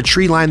fence or a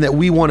tree line that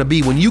we want to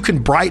be. When you can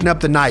brighten up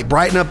the night,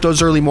 brighten up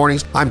those early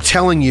mornings, I'm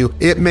telling you,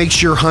 it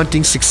makes your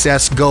hunting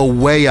success go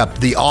way up.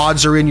 The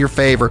odds are in your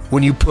favor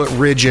when you put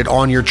rigid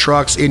on your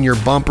trucks, in your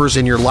bumpers,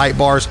 in your light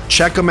bars.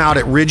 Check them out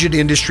at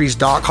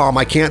rigidindustries.com.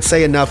 I can't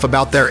say enough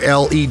about their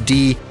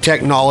LED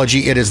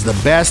technology. It is the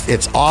best.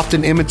 It's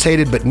often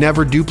imitated but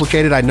never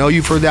duplicated. I know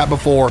you've heard that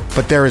before,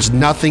 but there is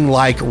nothing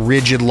like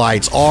rigid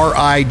lights.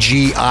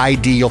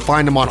 RIGID. You'll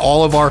find them on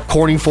all of our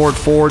Corning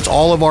Fords,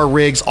 all of our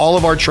rigs, all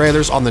of our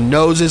trailers, on the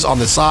noses, on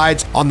the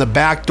sides, on the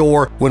back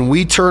door. When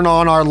we turn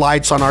on our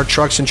lights on our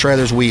trucks and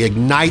trailers, we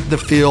ignite the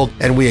field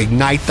and we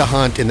ignite the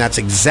hunt, and that's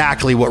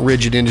exactly what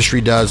Rigid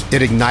Industry does.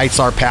 It ignites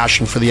our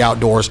passion for the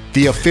outdoors.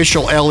 The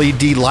official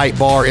LED light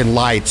bar and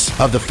lights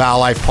of the Fowl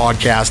Life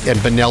podcast and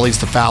Benelli's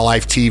The Fowl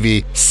Life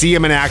TV. See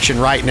them in action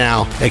right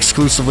now,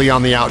 exclusively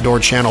on the Outdoor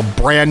Channel.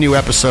 Brand new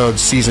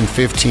episodes, season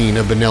 15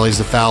 of Benelli's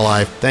The Fowl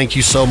Life. Thank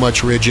you so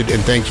much, Rigid,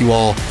 and thank you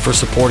all for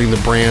supporting the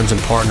brands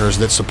and partners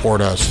that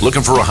support us.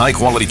 Looking for a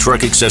high-quality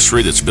truck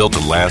accessory that's built to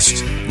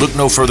last? Look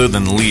no further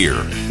than LEER.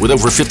 With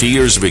over 50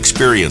 years of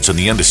experience in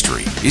the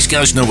industry, these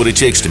guys know what it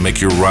takes to make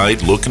your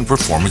ride look and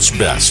perform its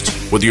best.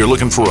 Whether you're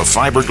looking for a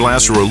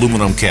fiberglass or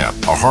aluminum cap,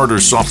 a hard or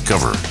soft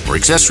cover, or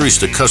accessories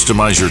to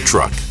customize your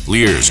truck,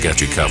 LEER's got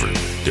you covered.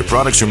 Their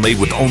products are made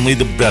with only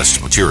the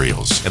best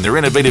materials, and their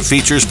innovative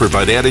features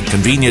provide added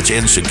convenience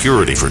and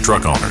security for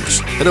truck owners.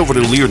 Head over to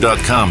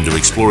Leer.com to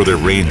explore their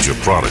range of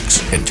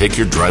products and take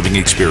your driving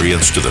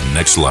experience to the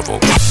next level.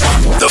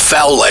 The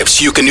Fowl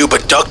Life's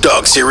Eukanuba Duck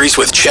Dog series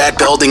with Chad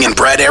Belding and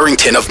Brad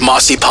Arington of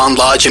Mossy Pond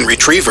Lodge and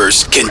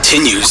Retrievers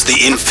continues the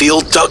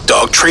infield duck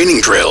dog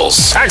training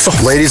drills. Axel.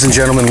 Ladies and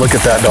gentlemen, look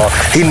at that dog.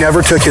 He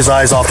never took his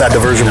eyes off that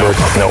diversion bird.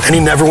 No. And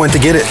he never went to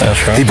get it.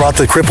 That's right. He brought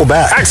the cripple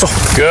back. Axel.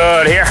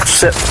 Good. Here.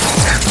 Sit.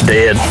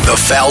 Dead. The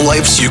Fowl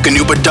Life's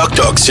Eukanuba Duck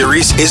Dog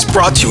series is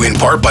brought to you in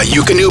part by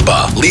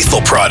Eukanuba,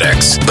 Lethal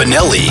Products,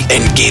 Benelli,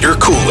 and Gator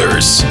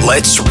Coolers.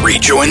 Let's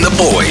rejoin the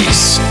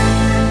boys.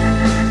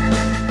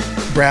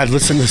 Brad,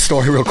 listen to the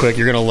story real quick.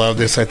 You're going to love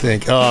this, I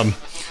think.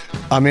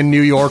 I'm in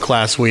New York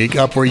last week,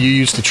 up where you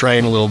used to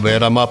train a little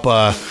bit. I'm up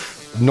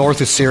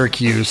north of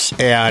Syracuse,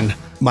 and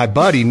my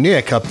buddy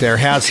Nick up there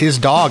has his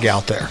dog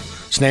out there.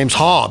 His name's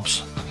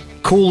Hobbs.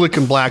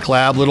 Cool-looking black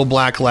lab, little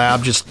black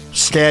lab, just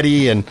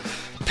steady and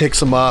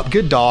picks him up.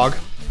 Good dog.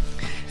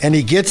 And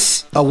he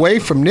gets away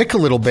from Nick a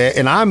little bit,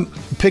 and I'm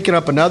picking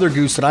up another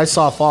goose that I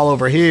saw fall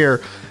over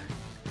here,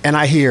 and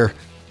I hear,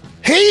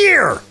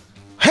 "Here!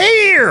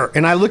 here.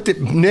 And I looked at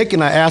Nick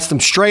and I asked him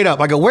straight up.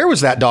 I go, where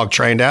was that dog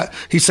trained at?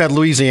 He said,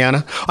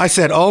 Louisiana. I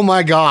said, oh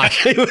my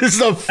gosh. It was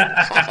so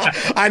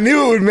I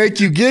knew it would make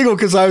you giggle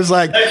because I was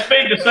like, they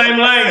speak the same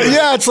language.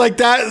 Yeah, it's like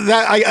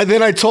that.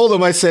 Then I told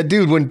him, I said,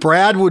 dude, when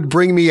Brad would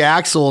bring me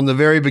Axel in the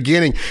very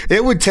beginning,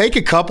 it would take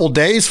a couple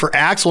days for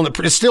Axel, and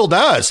it still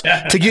does,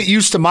 to get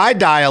used to my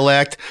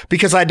dialect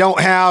because I don't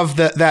have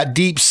that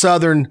deep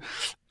Southern.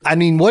 I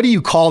mean, what do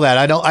you call that?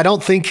 I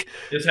don't think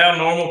it's how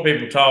normal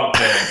people talk.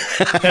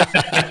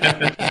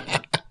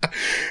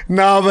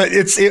 No, but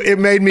it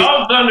made me.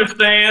 Dogs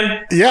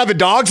understand. Yeah, the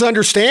dogs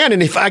understand.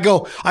 And if I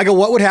go,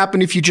 what would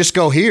happen if you just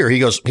go here? He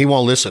goes, he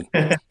won't listen.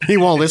 He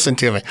won't listen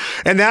to me.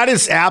 And that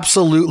is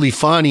absolutely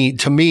funny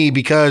to me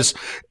because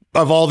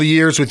of all the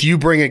years with you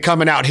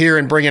coming out here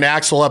and bringing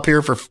Axel up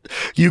here for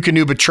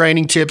Eukanuba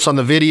training tips on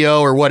the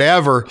video or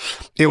whatever,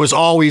 it was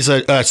always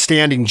a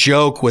standing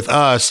joke with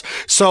us.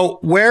 So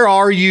where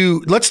are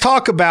you? Let's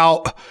talk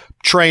about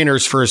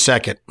trainers for a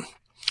second.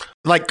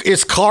 Like,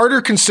 is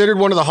Carter considered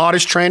one of the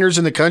hottest trainers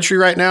in the country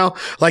right now?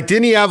 Like,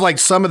 didn't he have like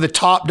some of the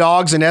top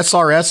dogs in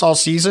SRS all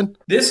season?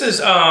 This is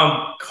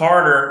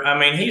Carter. I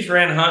mean, he's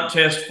ran hunt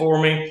tests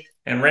for me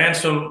and ran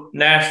some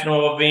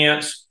national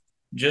events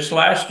just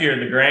last year,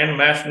 the Grand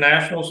Master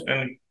Nationals.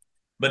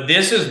 But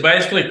this is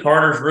basically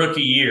Carter's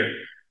rookie year.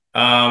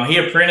 He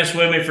apprenticed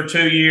with me for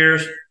 2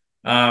 years.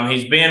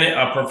 He's been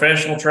a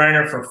professional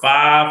trainer for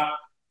 5.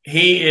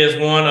 He is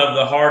one of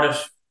the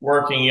hardest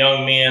working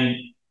young men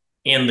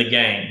in the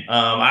game.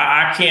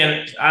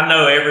 I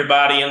know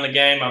everybody in the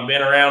game. I've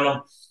been around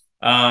them.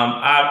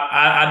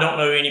 I don't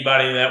know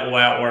anybody that will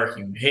outwork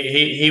him.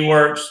 He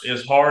works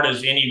as hard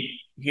as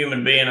any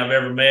human being I've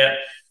ever met.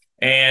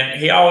 And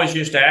he always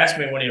used to ask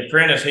me when he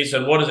apprenticed, he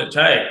said, what does it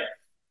take?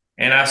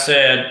 And I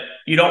said,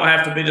 you don't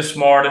have to be the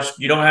smartest.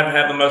 You don't have to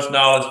have the most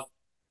knowledge.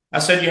 I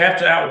said, you have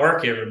to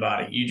outwork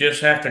everybody. You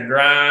just have to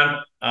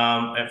grind.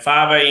 At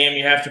 5 a.m.,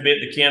 you have to be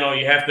at the kennel.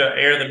 You have to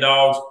air the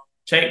dogs,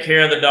 take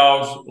care of the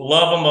dogs,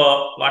 love them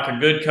up like a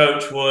good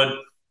coach would,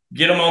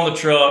 get them on the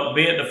truck,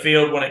 be at the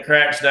field when it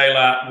cracks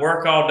daylight,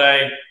 work all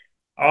day,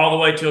 all the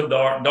way till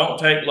dark. Don't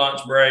take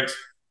lunch breaks.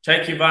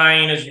 Take your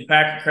viennas, your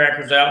pack of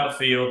crackers out in the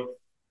field.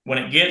 When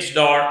it gets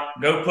dark,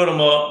 go put them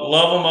up,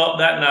 love them up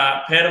that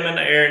night, pet them in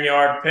the airing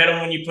yard, pet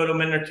them when you put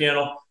them in their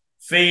kennel,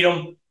 feed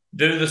them,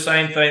 do the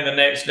same thing the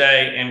next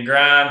day, and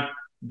grind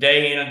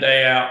day in and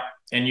day out,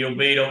 and you'll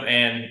beat them.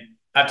 And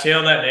I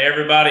tell that to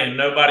everybody, and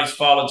nobody's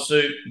followed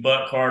suit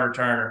but Carter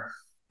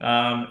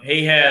Turner.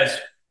 He has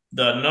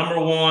the number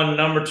 1,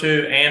 number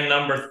 2, and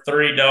number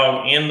 3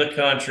 dog in the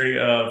country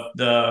of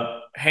the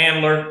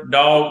Handler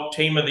Dog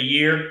Team of the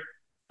Year.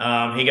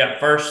 He got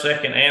 1st,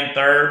 2nd, and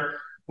 3rd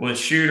with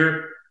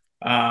Shooter,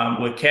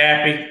 with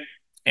Cappy,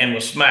 and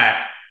with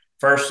Smack.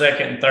 1st,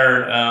 2nd, and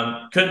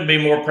 3rd. Couldn't be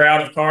more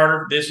proud of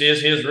Carter. This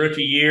is his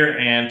rookie year.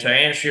 And to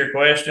answer your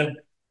question,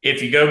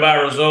 if you go by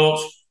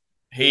results,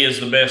 he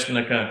is the best in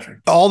the country.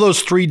 All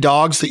those 3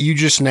 dogs that you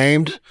just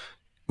named,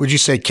 would you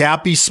say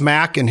Cappy,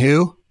 Smack, and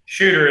who?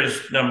 Shooter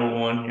is number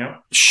 1, yeah.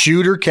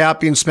 Shooter,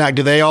 Cappy, and Smack.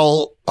 Are they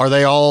all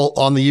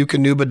on the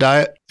Eukanuba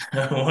diet?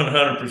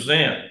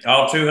 100%.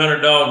 All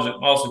 200 dogs at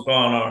Mossy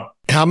Pond are.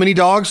 How many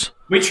dogs?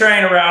 We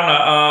train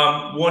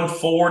around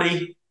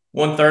 140,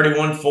 130,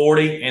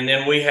 140, and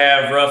then we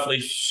have roughly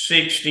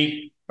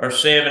 60 or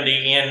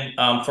 70 in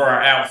for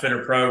our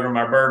outfitter program,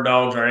 our bird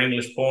dogs, our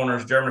English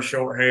pointers, German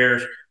short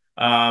hairs,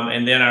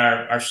 and then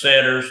our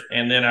setters,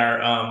 and then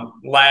our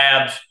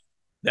labs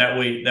that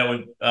we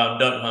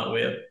duck hunt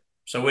with.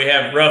 So we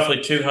have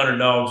roughly 200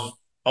 dogs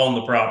on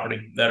the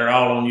property that are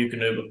all on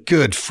Eukanuba.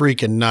 Good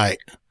freaking night.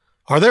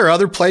 Are there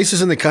other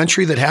places in the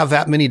country that have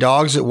that many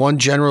dogs at one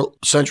general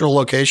central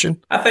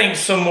location? I think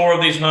some more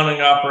of these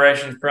hunting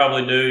operations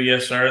probably do,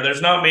 yes, sir.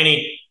 There's not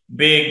many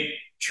big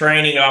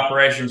training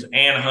operations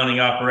and hunting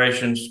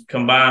operations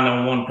combined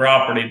on one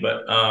property,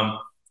 but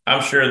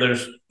I'm sure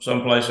there's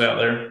some place out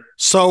there.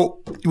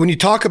 So when you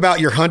talk about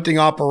your hunting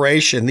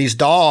operation, these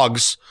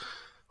dogs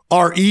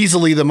are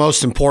easily the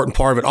most important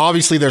part of it.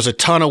 Obviously, there's a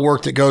ton of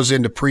work that goes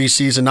into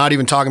preseason, not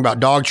even talking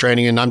about dog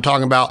training. And I'm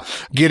talking about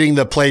getting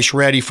the place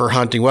ready for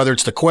hunting, whether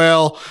it's the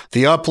quail,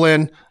 the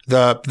upland,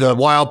 the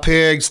wild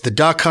pigs, the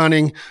duck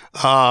hunting.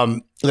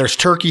 There's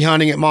turkey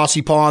hunting at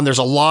Mossy Pond. There's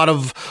a lot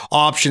of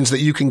options that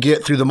you can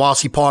get through the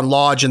Mossy Pond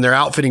Lodge and their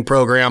outfitting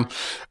program.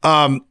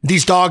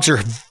 These dogs are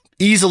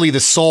easily the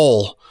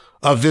soul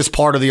of this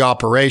part of the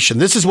operation.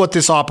 This is what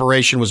this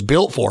operation was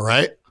built for,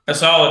 right?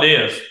 That's all it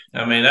is.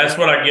 I mean, that's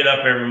what I get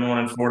up every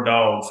morning for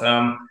dogs.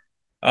 A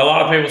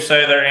lot of people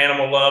say they're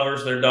animal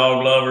lovers, they're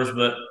dog lovers,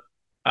 but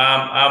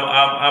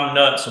I'm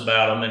nuts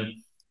about them. And,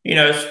 you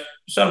know,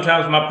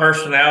 sometimes my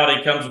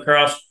personality comes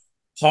across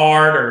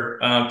hard or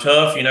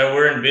tough. You know,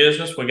 we're in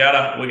business. We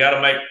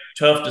gotta make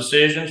tough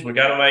decisions. We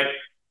got to make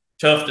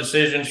tough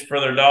decisions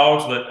for their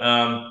dogs. But,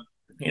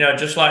 you know,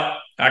 just like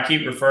I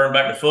keep referring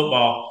back to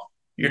football,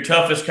 your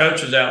toughest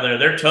coaches out there,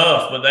 they're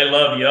tough, but they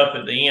love you up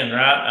at the end,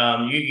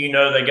 right? You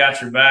know they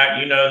got your back.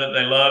 You know that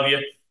they love you.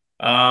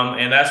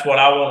 And that's what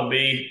I want to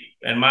be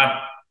and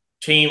my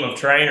team of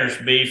trainers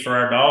be for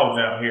our dogs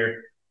out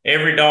here.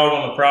 every dog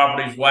on the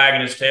property is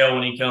wagging his tail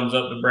when he comes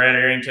up to Brad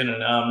Arington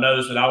and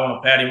knows that I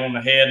want to pat him on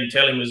the head and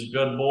tell him he's a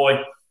good boy.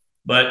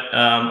 But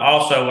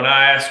also, when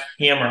I ask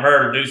him or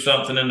her to do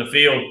something in the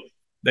field,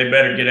 they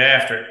better get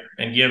after it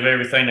and give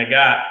everything they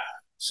got.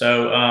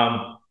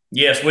 So,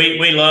 yes,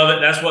 we love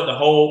it. That's what the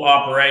whole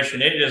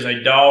operation, it is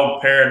a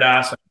dog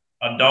paradise,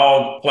 a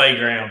dog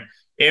playground.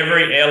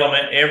 Every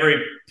element,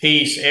 every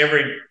piece,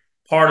 every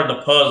part of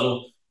the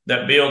puzzle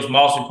that builds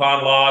Mossy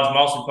Pond Lodge,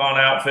 Mossy Pond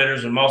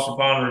Outfitters, and Mossy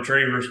Pond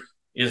Retrievers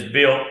is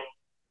built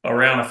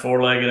around a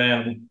four-legged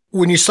animal.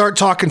 When you start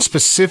talking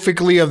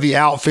specifically of the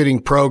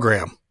outfitting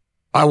program,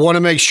 I want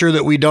to make sure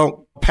that we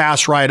don't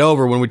pass right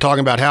over when we're talking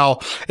about how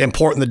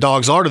important the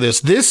dogs are to this.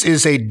 This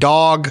is a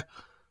dog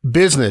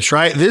business,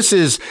 right? This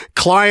is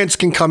clients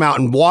can come out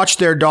and watch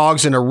their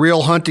dogs in a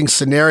real hunting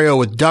scenario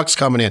with ducks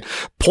coming in,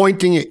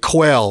 pointing at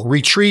quail,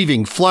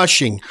 retrieving,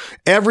 flushing,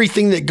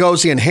 everything that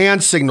goes in,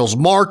 hand signals,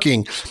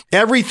 marking,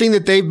 everything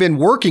that they've been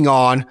working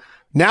on.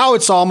 Now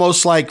it's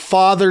almost like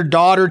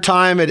father-daughter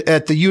time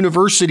at the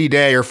university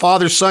day or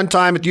father-son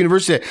time at the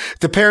university.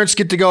 The parents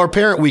get to go, or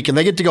parent week, and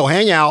they get to go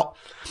hang out,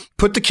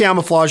 put the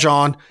camouflage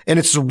on, and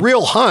it's a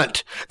real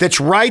hunt that's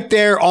right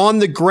there on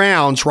the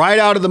grounds, right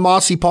out of the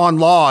Mossy Pond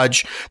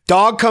Lodge.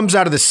 Dog comes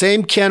out of the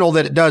same kennel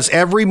that it does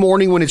every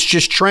morning when it's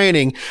just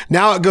training.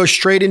 Now it goes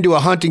straight into a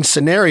hunting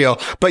scenario.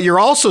 But you're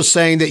also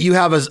saying that you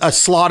have a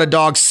slot of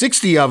dogs,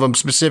 60 of them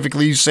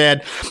specifically, you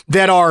said,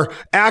 that are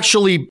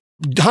actually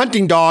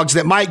hunting dogs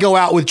that might go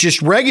out with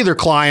just regular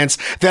clients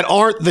that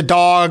aren't the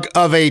dog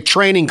of a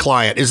training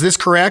client. Is this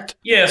correct?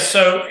 Yes.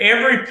 So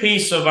every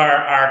piece of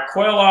our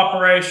quail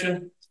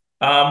operation,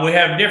 we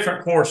have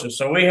different courses.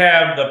 So we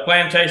have the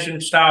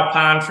plantation style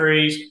pine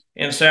trees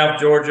in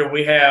South Georgia.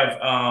 We have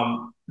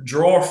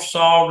dwarf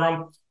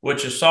sorghum,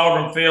 which is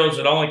sorghum fields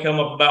that only come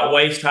up about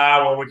waist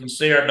high where we can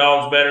see our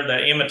dogs better,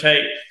 that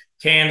imitate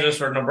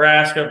Kansas or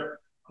Nebraska.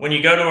 When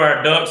you go to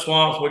our duck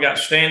swamps, we got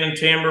standing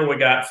timber, we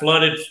got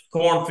flooded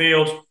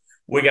cornfields,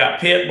 we got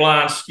pit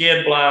blinds,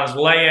 skid blinds,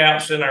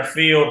 layouts in our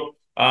field,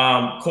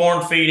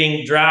 corn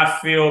feeding, dry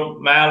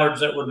field mallards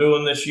that we're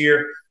doing this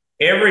year.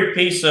 Every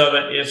piece of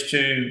it is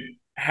to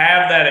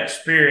have that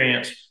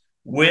experience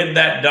with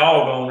that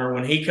dog owner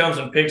when he comes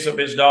and picks up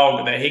his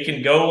dog, that he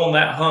can go on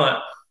that hunt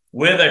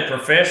with a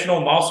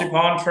professional Mossy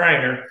Pond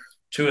trainer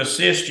to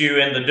assist you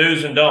in the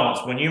do's and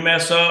don'ts. When you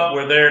mess up,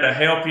 we're there to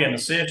help you and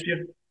assist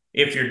you.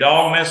 If your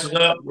dog messes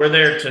up, we're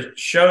there to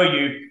show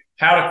you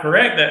how to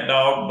correct that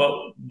dog,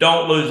 but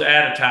don't lose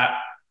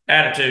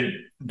attitude.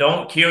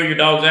 Don't kill your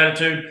dog's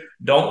attitude.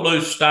 Don't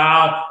lose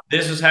style.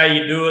 This is how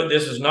you do it.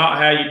 This is not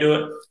how you do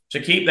it.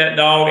 To keep that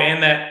dog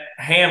and that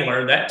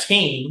handler, that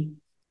team,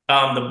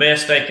 the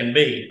best they can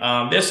be.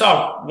 This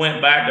all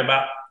went back to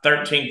about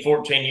 13,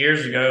 14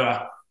 years ago.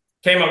 I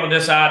came up with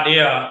this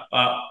idea.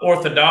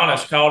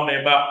 Orthodontist called me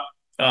about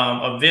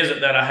a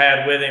visit that I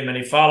had with him, and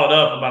he followed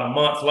up about a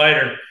month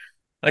later.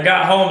 I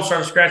got home and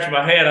started scratching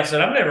my head. I said,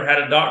 I've never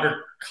had a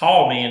doctor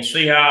call me and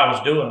see how I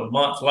was doing a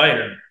month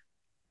later.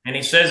 And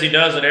he says he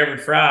does it every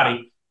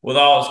Friday with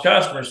all his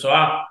customers. So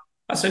I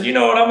said, you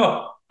know what,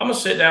 I'm going to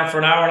sit down for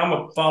an hour and I'm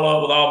going to follow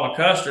up with all my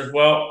customers.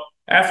 Well,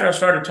 after I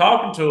started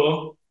talking to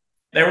them,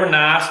 they were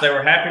nice. They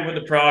were happy with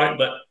the product,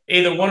 but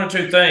either one or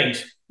two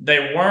things.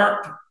 They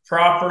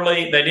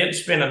didn't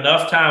spend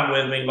enough time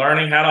with me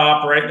learning how to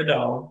operate the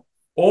dog,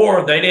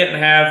 or they didn't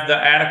have the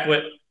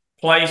adequate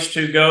place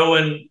to go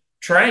and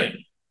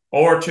train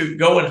or to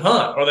go and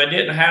hunt, or they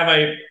didn't have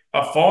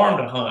a farm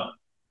to hunt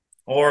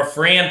or a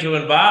friend to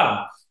invite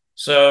them.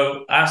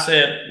 So I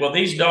said, well,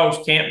 these dogs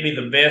can't be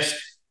the best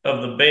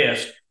of the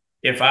best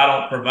if I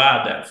don't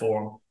provide that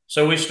for them.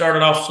 So we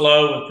started off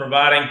slow with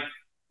providing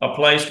a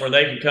place where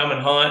they could come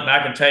and hunt, and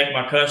I could take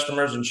my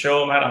customers and show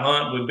them how to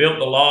hunt. We built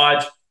the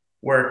lodge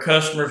where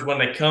customers, when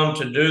they come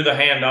to do the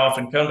handoff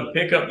and come to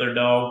pick up their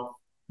dog,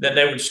 that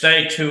they would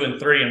stay 2 and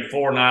 3 and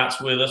 4 nights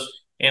with us,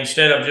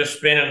 instead of just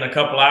spending a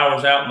couple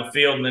hours out in the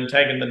field and then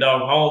taking the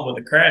dog home with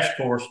a crash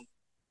course.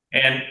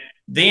 And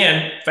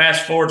then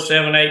fast forward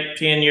 7, 8,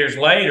 10 years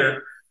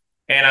later,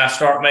 and I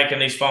start making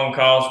these phone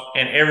calls,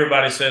 and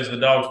everybody says the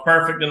dog's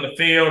perfect in the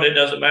field. It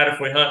doesn't matter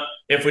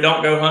if we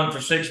don't go hunting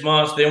for 6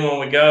 months, then when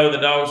we go, the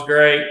dog's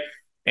great.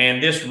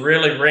 And this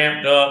really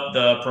ramped up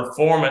the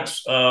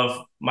performance of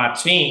my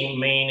team,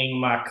 meaning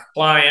my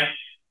client,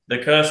 the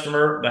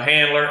customer, the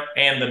handler,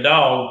 and the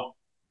dog.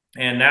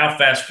 And now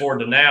fast forward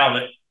to now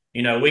that,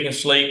 we can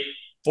sleep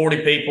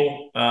 40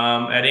 people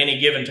at any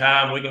given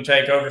time. We can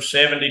take over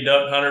 70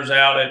 duck hunters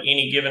out at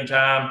any given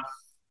time,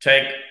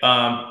 take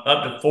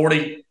up to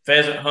 40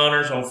 pheasant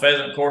hunters on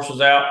pheasant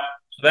courses out.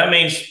 So that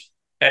means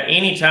at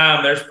any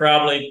time, there's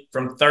probably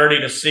from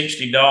 30 to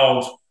 60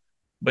 dogs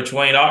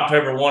between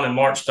October 1 and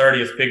March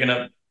 30th picking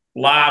up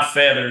live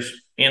feathers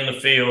in the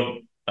field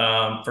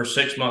for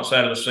 6 months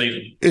out of the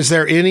season. Is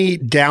there any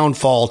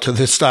downfall to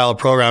this style of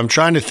program? I'm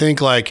trying to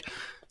think,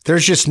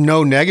 there's just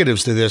no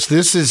negatives to this.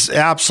 This is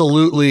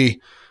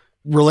absolutely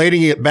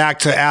relating it back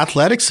to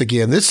athletics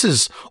again, let's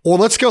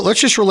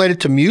just relate it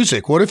to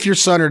music. What if your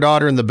son or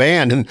daughter in the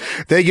band and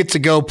they get to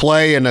go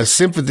play in a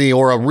symphony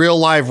or a real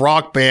live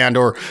rock band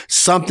or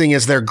something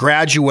as their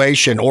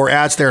graduation or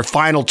as their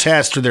final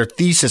test or their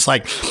thesis?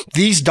 Like,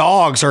 these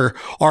dogs are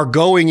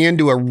going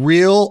into a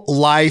real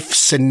life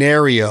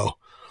scenario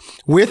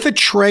with a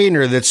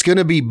trainer that's going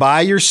to be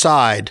by your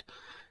side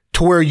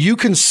to where you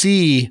can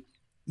see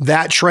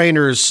that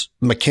trainer's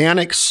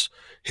mechanics,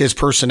 his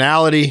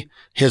personality,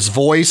 his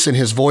voice and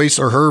his voice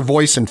or her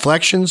voice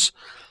inflections,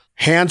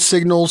 hand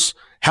signals,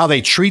 how they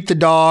treat the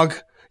dog.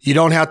 You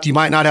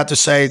might not have to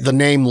say the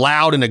name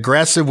loud and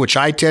aggressive, which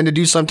I tend to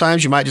do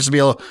sometimes. You might just be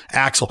able to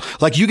Axel.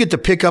 Like, you get to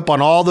pick up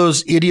on all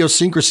those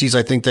idiosyncrasies,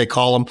 I think they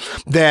call them,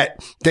 that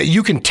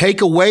you can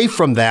take away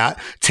from that,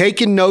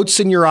 taking notes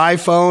in your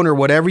iPhone or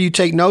whatever you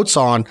take notes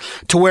on,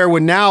 to where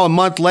when now a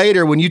month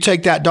later, when you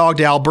take that dog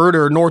to Alberta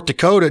or North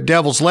Dakota at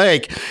Devil's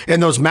Lake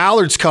and those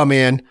mallards come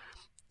in,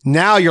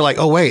 now you're like,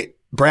 oh, wait,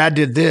 Brad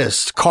did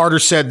this. Carter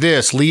said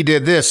this. Lee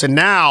did this. And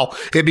now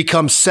it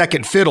becomes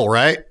second fiddle,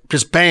 right?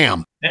 Just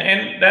bam.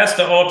 And that's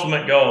the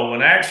ultimate goal.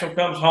 When Axel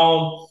comes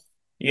home,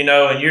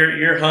 and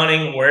you're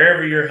hunting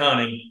wherever you're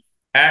hunting,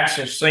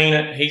 Axel's seen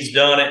it. He's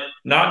done it,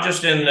 not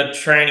just in the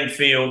training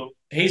field.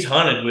 He's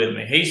hunted with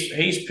me.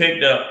 He's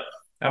picked up.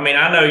 I mean,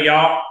 I know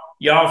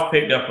y'all have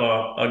picked up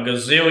a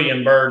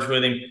gazillion birds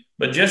with him,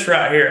 but just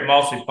right here at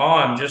Mossy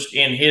Pond, just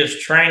in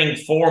his training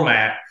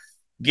format,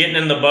 getting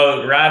in the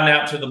boat, riding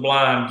out to the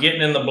blind,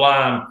 getting in the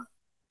blind,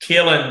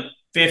 killing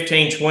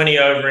 15, 20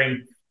 over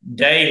him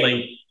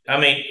daily. I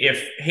mean,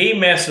 if he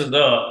messes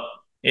up,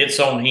 it's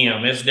on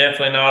him. It's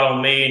definitely not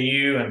on me and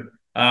you and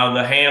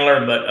the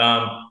handler. But,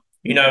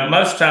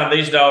 most of the time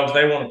these dogs,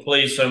 they want to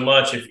please so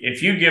much.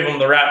 If you give them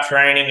the right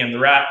training and the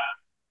right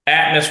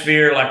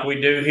atmosphere like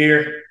we do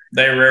here,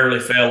 they rarely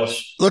fail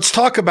us. Let's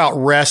talk about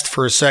rest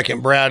for a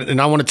second, Brad,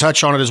 and I want to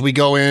touch on it as we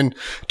go in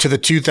to the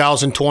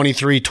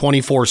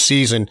 2023-24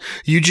 season.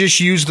 You just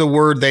used the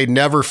word, they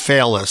never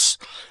fail us.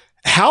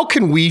 How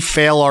can we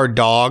fail our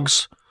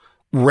dogs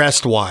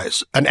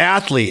rest-wise? An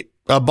athlete,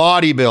 a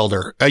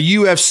bodybuilder, a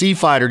UFC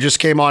fighter just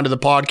came onto the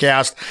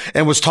podcast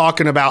and was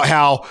talking about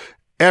how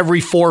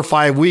every 4 or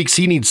 5 weeks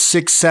he needs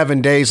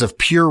 6-7 days of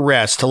pure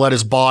rest to let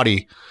his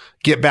body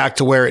get back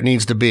to where it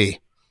needs to be.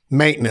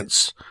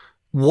 Maintenance.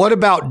 What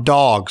about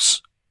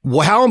dogs?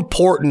 How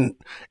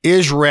important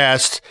is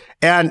rest,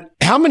 and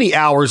how many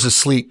hours of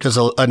sleep does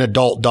an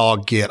adult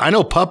dog get? I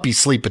know puppies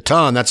sleep a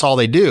ton. That's all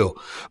they do.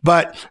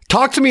 But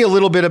talk to me a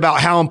little bit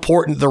about how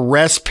important the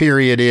rest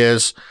period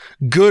is.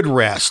 Good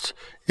rest.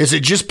 Is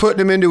it just putting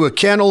him into a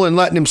kennel and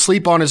letting him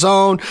sleep on his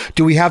own?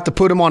 Do we have to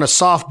put him on a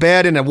soft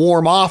bed in a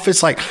warm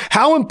office? Like,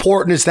 how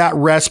important is that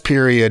rest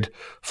period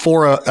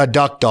for a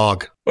duck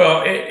dog?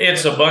 Well,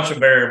 it's a bunch of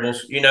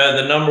variables.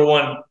 The number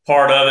one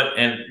part of it,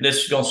 and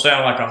this is going to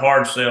sound like a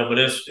hard sell, but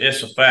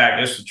it's a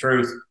fact. It's the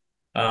truth.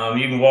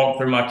 You can walk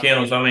through my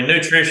kennels. I mean,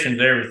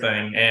 nutrition's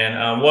everything.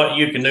 And what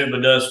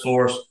Eukanuba does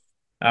for us,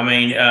 I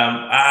mean,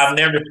 I've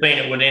never seen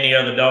it with any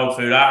other dog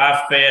food.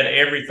 I've fed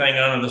everything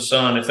under the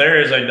sun. If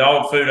there is a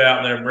dog food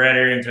out there, Brad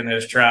Arington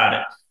has tried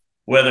it.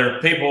 Whether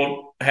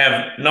people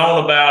have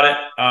known about it,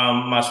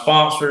 my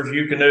sponsors,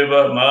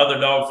 Eukanuba, my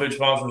other dog food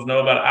sponsors know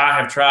about it. I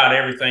have tried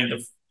everything to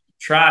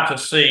try to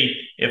see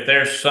if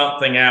there's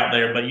something out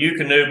there. But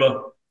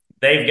Eukanuba,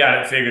 they've got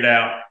it figured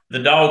out. The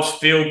dogs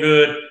feel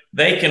good.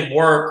 They can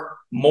work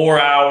more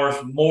hours,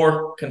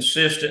 more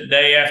consistent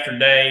day after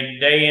day,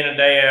 day in and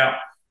day out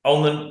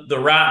on the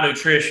right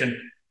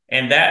nutrition.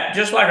 And that,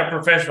 just like a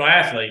professional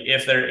athlete,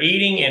 if they're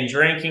eating and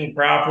drinking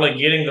properly,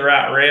 getting the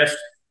right rest,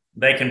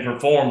 they can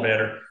perform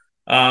better.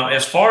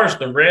 As far as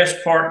the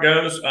rest part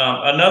goes,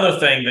 another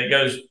thing that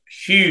goes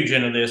huge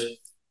into this,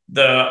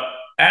 the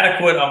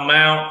adequate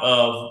amount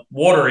of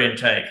water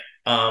intake.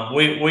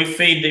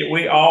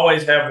 We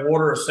always have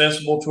water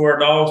accessible to our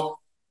dogs,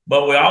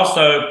 but we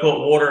also put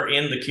water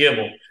in the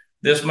kibble.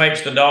 This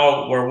makes the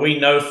dog where we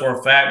know for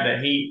a fact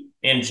that he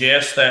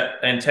ingests that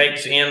and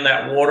takes in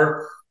that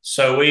water.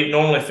 So we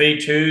normally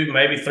feed 2,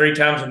 maybe 3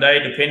 times a day,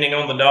 depending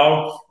on the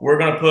dog. We're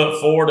going to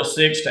put 4 to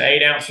 6 to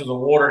 8 ounces of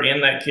water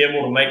in that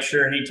kibble to make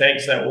sure he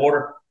takes that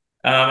water.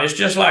 It's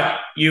just like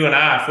you and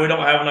I. If we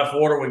don't have enough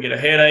water, we get a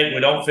headache.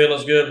 We don't feel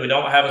as good. We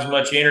don't have as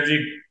much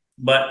energy.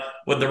 But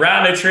with the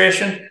right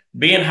nutrition,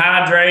 being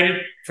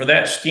hydrated for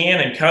that skin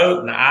and coat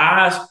and the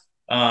eyes,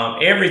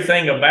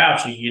 everything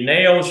about you, your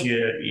nails,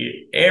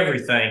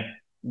 everything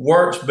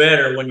works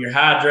better when you're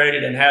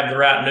hydrated and have the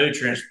right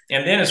nutrients.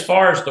 And then as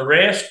far as the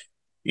rest,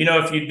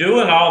 if you're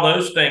doing all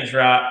those things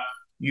right,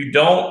 you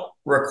don't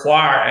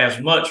require as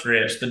much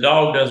rest. The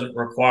dog doesn't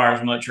require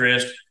as much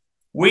rest.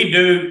 We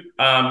do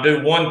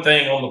one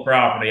thing on the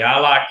property. I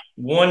like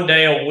 1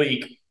 day a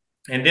week,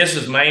 and this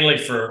is mainly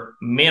for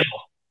mental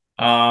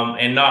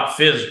and not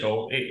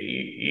physical.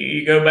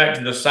 You go back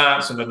to the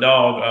science of a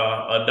dog.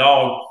 A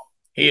dog,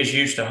 he is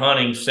used to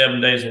hunting 7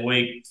 days a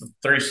week,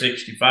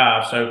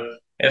 365. So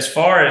as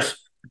far as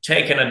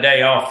taking a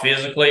day off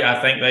physically, I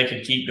think they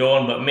could keep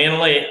going. But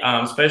mentally,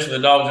 especially the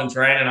dogs in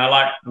training, I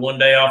like 1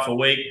 day off a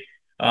week.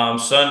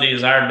 Sunday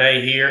is our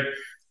day here.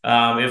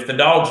 If the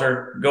dogs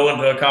are going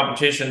to a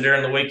competition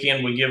during the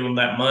weekend, we give them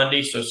that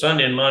Monday. So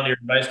Sunday and Monday are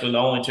basically the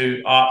only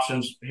two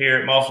options here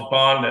at Mossy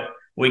Pond that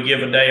we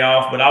give a day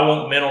off. But I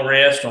want mental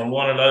rest on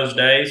one of those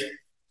days.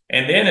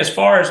 And then as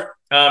far as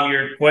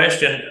your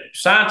question,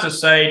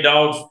 scientists say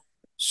dogs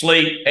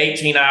sleep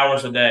 18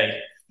 hours a day,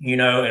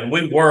 and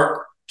we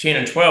work 10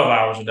 and 12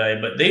 hours a day.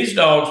 But these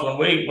dogs,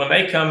 when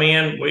they come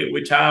in,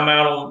 we tie them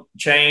out on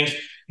chains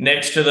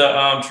next to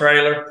the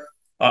trailer.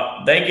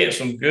 They get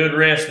some good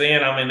rest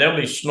then. I mean, they'll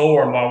be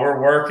snoring while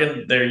we're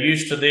working. They're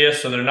used to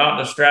this, so they're not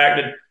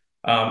distracted.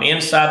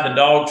 Inside the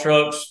dog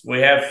trucks, we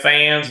have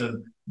fans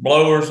and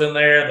blowers in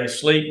there. They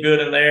sleep good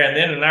in there. And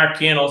then in our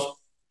kennels,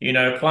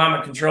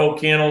 climate controlled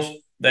kennels,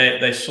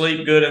 they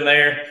sleep good in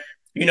there.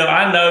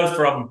 I know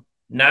from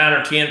 9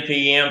 or 10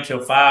 p.m.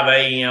 till 5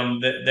 a.m.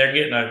 that they're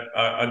getting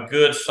a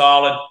good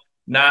solid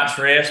night's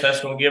rest.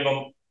 That's going to give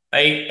them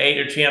 8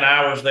 or 10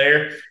 hours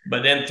there.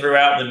 But then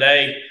throughout the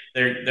day,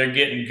 they're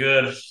getting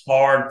good,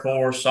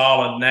 hardcore,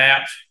 solid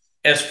naps.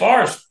 As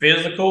far as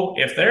physical,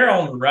 if they're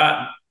on the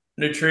right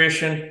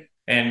nutrition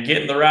and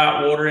getting the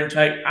right water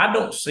intake, I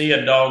don't see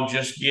a dog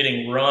just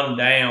getting run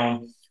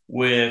down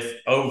with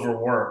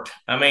overworked.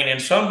 I mean,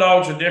 and some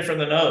dogs are different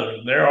than others.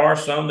 There are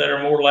some that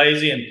are more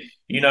lazy, and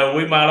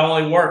we might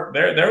only work.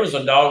 There was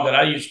a dog that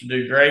I used to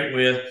do great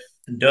with,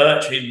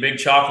 Dutch. He's a big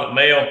chocolate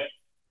male.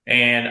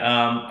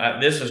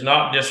 And this is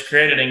not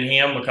discrediting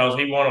him because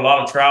he won a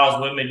lot of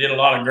trials with me, did a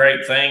lot of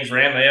great things,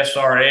 ran the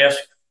SRS,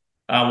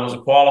 was a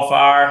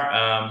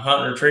qualifier,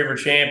 hunt and retriever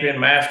champion,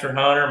 master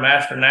hunter,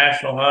 master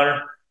national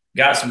hunter,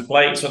 got some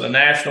plates of the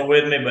national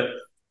with me. But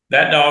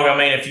that dog, I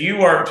mean, if you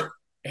worked,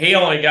 he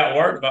only got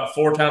worked about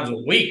 4 times a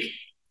week.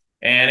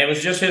 And it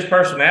was just his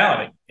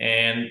personality.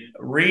 And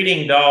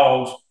reading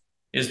dogs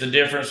is the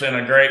difference in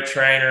a great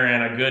trainer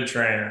and a good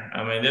trainer.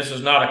 I mean, this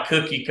is not a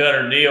cookie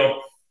cutter deal.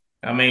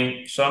 I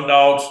mean, some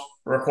dogs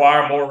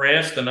require more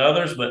rest than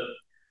others, but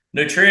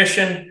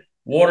nutrition,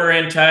 water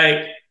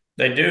intake,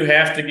 they do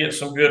have to get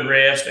some good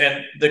rest.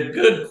 And the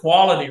good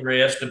quality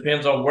rest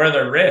depends on where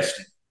they're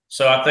resting.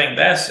 So I think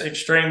that's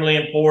extremely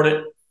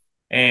important.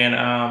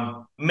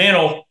 And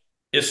mental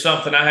is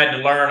something I had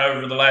to learn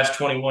over the last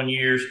 21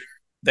 years.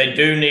 They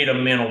do need a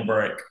mental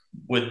break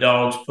with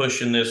dogs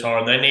pushing this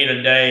hard. They need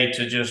a day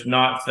to just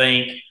not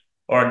think,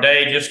 or a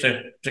day just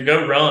to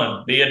go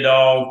run, be a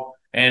dog.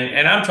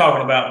 And I'm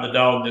talking about the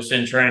dog that's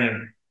in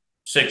training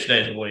 6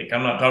 days a week.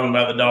 I'm not talking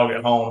about the dog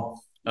at home.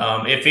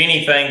 If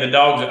anything, the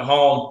dogs at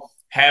home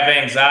have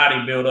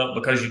anxiety build up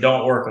because you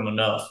don't work them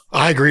enough.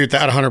 I agree with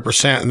that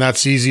 100%. And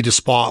that's easy to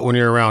spot when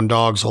you're around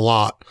dogs a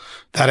lot.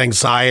 That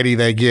anxiety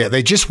they get,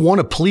 they just want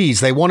to please.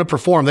 They want to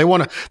perform.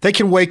 They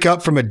can wake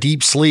up from a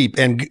deep sleep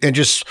and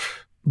just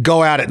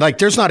go at it. Like,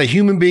 there's not a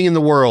human being in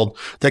the world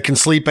that can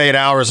sleep 8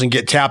 hours and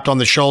get tapped on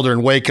the shoulder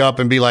and wake up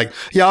and be like,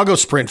 yeah, I'll go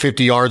sprint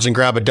 50 yards and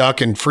grab a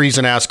duck and freeze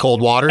an ass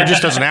cold water. It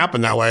just doesn't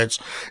happen that way. It's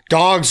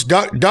dogs,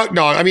 duck dog.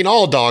 I mean,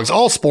 all dogs,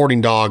 all sporting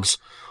dogs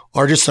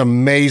are just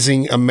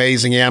amazing,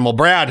 amazing animal.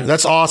 Brad,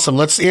 that's awesome.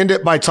 Let's end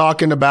it by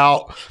talking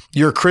about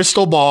your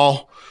crystal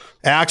ball.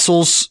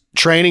 Axel's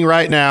training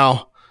right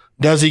now.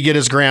 Does he get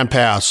his grand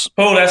pass?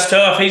 Oh, that's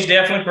tough. He's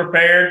definitely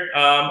prepared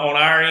on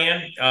our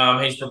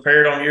end. He's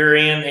prepared on your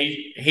end.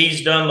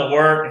 He's done the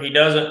work.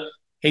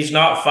 He's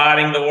not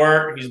fighting the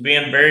work. He's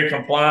being very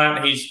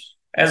compliant.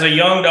 As a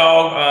young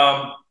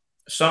dog,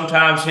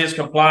 sometimes his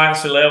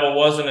compliance level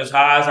wasn't as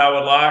high as I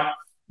would like,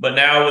 but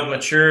now with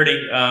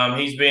maturity,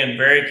 he's being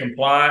very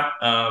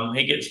compliant.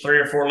 He gets 3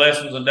 or 4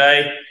 lessons a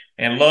day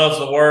and loves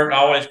the work,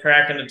 always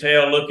cracking the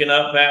tail, looking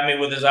up at me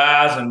with his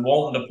eyes and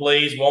wanting to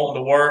please,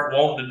 wanting to work,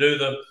 wanting to do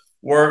the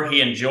work. He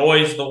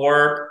enjoys the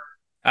work.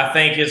 I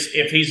think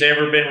if he's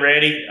ever been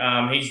ready,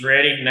 he's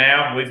ready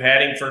now. We've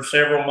had him for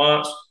several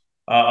months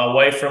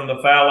away from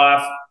the Fowl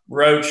Life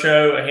road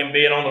show, him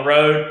being on the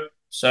road.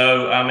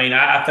 So, I mean,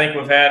 I think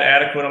we've had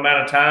adequate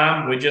amount of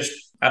time.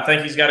 I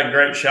think he's got a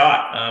great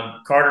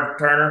shot. Carter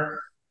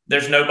Turner,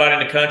 there's nobody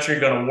in the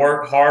country going to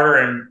work harder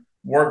and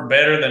work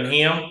better than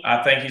him.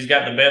 I think he's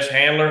got the best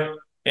handler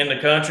in the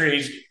country.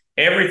 He's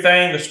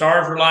everything. The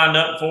stars were lined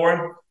up for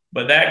him.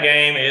 But that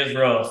game is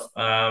rough.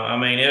 I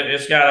mean,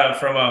 it's got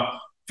from a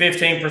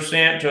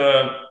 15% to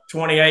a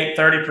 28,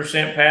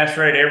 30% pass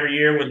rate every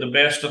year with the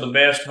best of the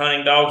best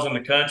hunting dogs in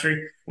the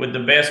country, with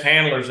the best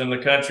handlers in the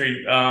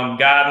country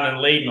guiding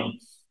and leading them.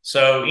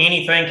 So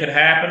anything could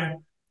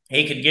happen.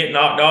 He could get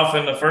knocked off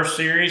in the first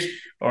series,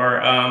 or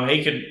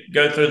he could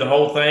go through the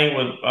whole thing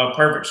with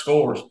perfect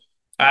scores.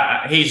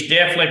 He's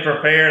definitely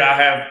prepared. I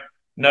have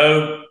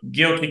no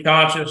guilty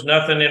conscience,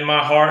 nothing in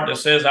my heart that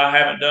says I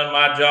haven't done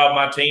my job.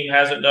 My team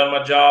hasn't done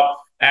my job.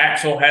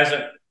 Axel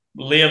hasn't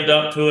lived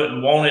up to it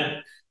and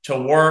wanted to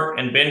work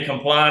and been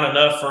compliant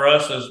enough for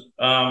us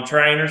as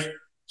trainers.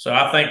 So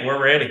I think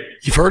we're ready.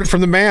 You've heard it from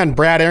the man,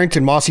 Brad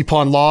Arington, Mossy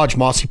Pond Lodge,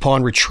 Mossy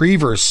Pond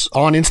Retrievers,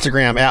 on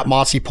Instagram at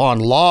Mossy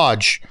Pond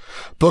Lodge.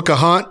 Book a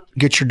hunt,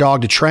 get your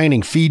dog to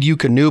training, feed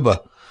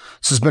Eukanuba.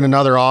 This has been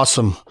another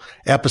awesome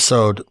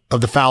episode of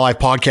the Fowl Life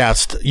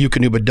Podcast,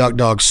 Eukanuba Duck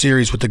Dog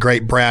series with the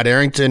great Brad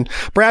Arington.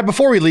 Brad,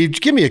 before we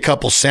leave, give me a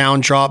couple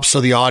sound drops so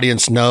the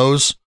audience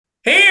knows.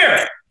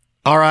 Here.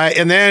 All right.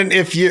 And then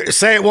if you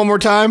say it one more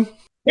time.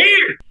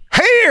 Here.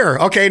 Here.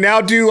 Okay.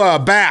 Now do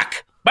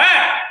back.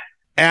 Back.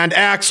 And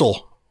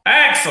axle.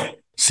 Axle.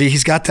 See,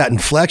 he's got that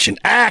inflection.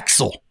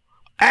 Axle.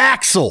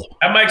 Axle.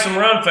 That makes him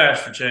run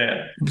faster,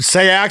 Chad.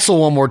 Say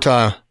axle one more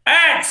time.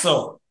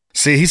 Axle.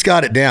 See, he's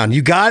got it down.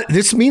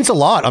 This means a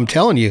lot. I'm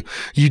telling you,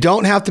 you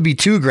don't have to be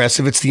too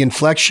aggressive. It's the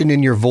inflection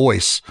in your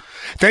voice.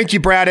 Thank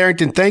you, Brad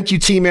Arington. Thank you,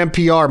 Team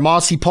NPR,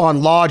 Mossy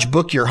Pond Lodge.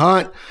 Book your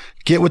hunt.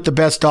 Get with the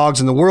best dogs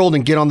in the world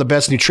and get on the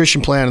best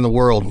nutrition plan in the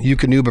world.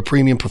 Eukanuba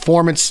Premium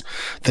Performance.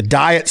 The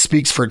diet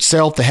speaks for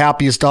itself. The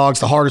happiest dogs,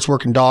 the hardest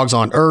working dogs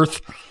on earth.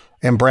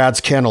 And Brad's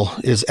kennel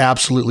is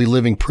absolutely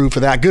living proof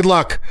of that. Good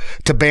luck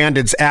to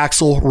Bandit's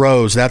Axl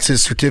Rose. That's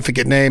his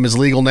certificate name, his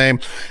legal name.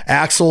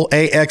 Axl,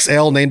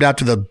 A-X-L, named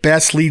after the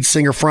best lead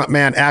singer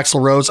frontman,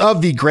 Axl Rose,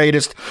 of the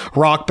greatest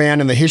rock band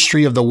in the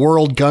history of the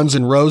world, Guns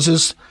N'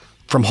 Roses,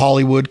 from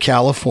Hollywood,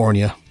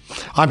 California.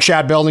 I'm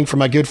Chad Belding for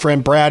my good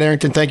friend Brad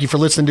Arington. Thank you for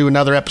listening to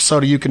another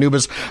episode of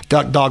Eukanuba's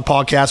Duck Dog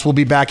Podcast. We'll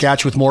be back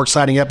at you with more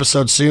exciting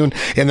episodes soon.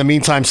 In the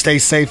meantime, stay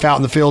safe out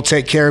in the field.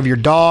 Take care of your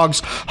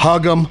dogs.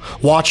 Hug them.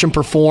 Watch them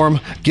perform.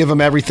 Give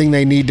them everything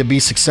they need to be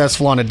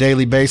successful on a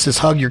daily basis.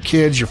 Hug your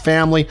kids, your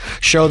family.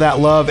 Show that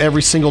love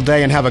every single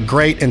day and have a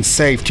great and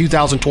safe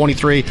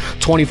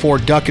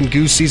 2023-24 duck and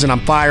goose season.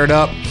 I'm fired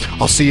up.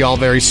 I'll see you all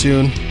very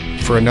soon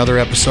for another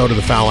episode of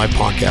the Fowl Life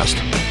Podcast.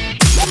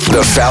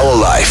 The Fowl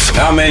Life.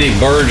 How many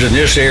birds in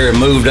this area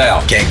moved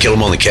out? Can't kill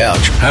them on the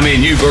couch. How many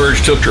new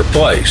birds took their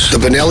place? The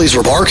Benellis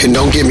were barking,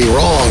 don't get me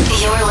wrong.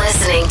 You're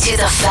listening to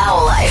The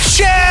Fowl Life.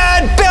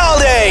 Chad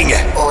Belding!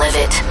 Live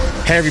it.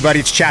 Hey everybody,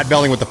 it's Chad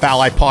Belding with the Fowl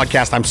Life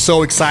Podcast. I'm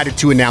so excited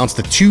to announce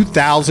the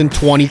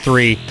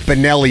 2023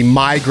 Benelli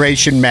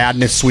Migration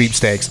Madness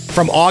Sweepstakes.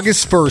 From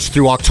August 1st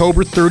through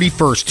October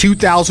 31st,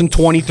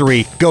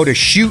 2023, go to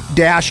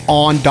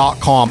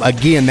shoot-on.com.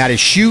 Again, that is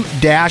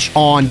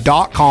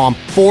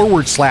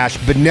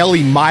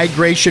shoot-on.com/Benelli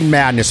Migration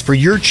Madness for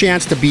your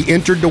chance to be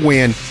entered to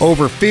win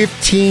over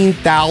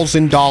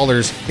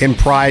 $15,000 in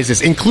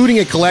prizes, including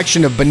a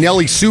collection of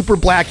Benelli Super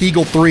Black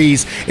Eagle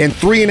 3s and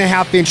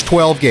 3.5-inch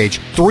 12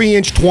 gauge,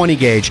 3-inch 20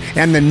 gauge,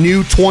 and the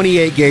new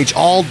 28 gauge,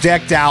 all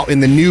decked out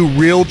in the new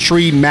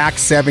Realtree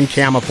Max 7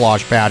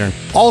 camouflage pattern.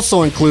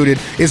 Also included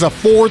is a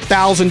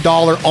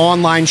 $4,000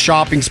 online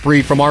shopping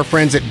spree from our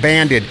friends at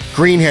Bandit,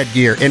 Greenhead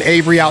Gear, and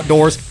Avery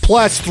Outdoors,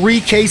 plus 3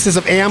 cases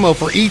of ammo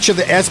for each of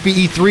the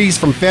SBE 3s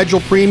from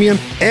Federal Premium,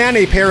 and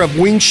a pair of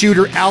Wing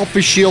Shooter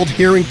Alpha Shield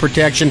hearing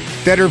protection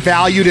that are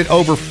valued at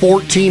over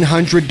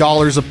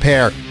 $1,400 a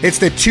pair. It's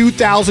the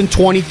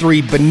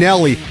 2023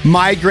 Benelli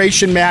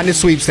Migration Madness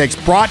Sweepstakes,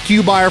 brought to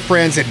you by our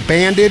friends at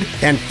Bandit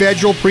and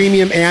Federal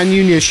Premium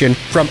Ammunition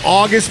from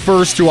August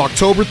 1st through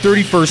October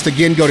 31st.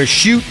 Again, go to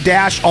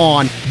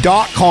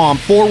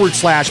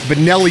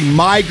shoot-on.com/Benelli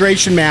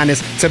Migration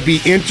Madness to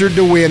be entered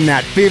to win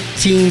that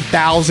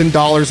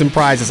 $15,000 in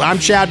prizes. I'm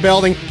Chad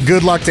Belding.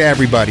 Good luck to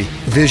everybody.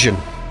 Vision.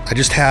 I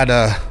just had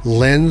a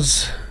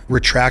lens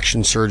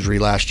retraction surgery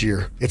last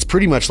year. It's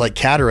pretty much like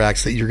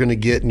cataracts that you're going to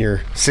get in your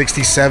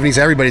 60s, 70s.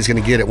 Everybody's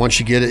going to get it. Once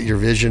you get it, your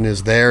vision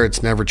is there.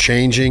 It's never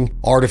changing.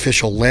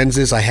 Artificial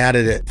lenses. I had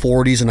it at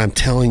 40s, and I'm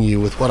telling you,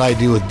 with what I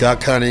do with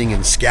duck hunting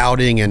and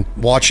scouting and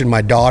watching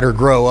my daughter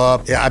grow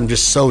up, I'm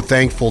just so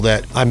thankful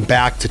that I'm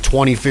back to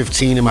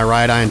 2015 in my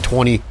right eye and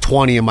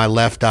 2020 in my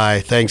left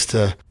eye, thanks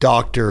to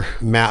Dr.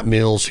 Matt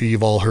Mills, who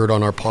you've all heard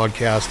on our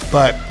podcast.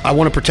 But I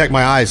want to protect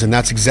my eyes, and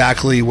that's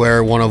exactly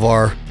where one of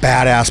our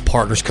badass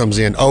partners comes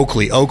in.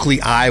 Oakley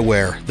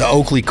Eyewear, the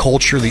Oakley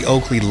culture, the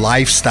Oakley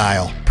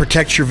lifestyle.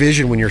 Protect your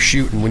vision when you're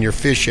shooting, when you're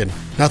fishing.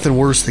 Nothing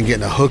worse than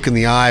getting a hook in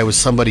the eye with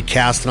somebody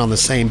casting on the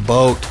same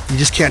boat. You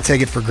just can't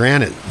take it for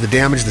granted. The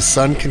damage the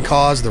sun can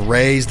cause, the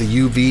rays, the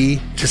UV,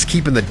 just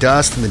keeping the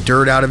dust and the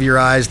dirt out of your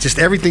eyes, just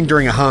everything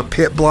during a hunt,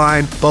 pit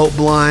blind, boat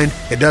blind,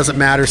 it doesn't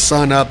matter,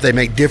 sun up. They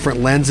make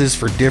different lenses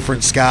for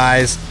different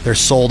skies. They're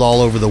sold all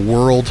over the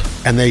world,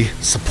 and they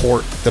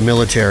support the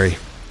military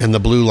and the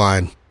Blue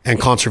Line and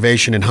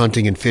conservation and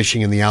hunting and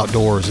fishing in the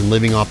outdoors and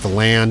living off the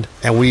land.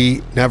 And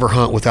we never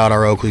hunt without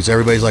our Oakleys.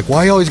 Everybody's like,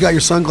 why you always got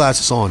your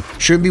sunglasses on?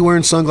 Shouldn't be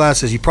wearing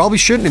sunglasses. You probably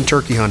shouldn't in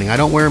turkey hunting. I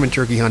don't wear them in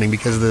turkey hunting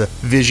because of the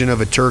vision of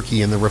a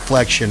turkey and the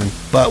reflection.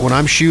 But when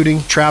I'm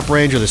shooting trap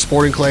range or the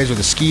sporting clays or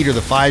the skeet or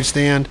the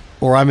 5-stand,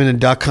 or I'm in a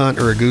duck hunt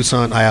or a goose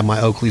hunt, I have my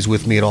Oakleys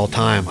with me at all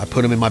time. I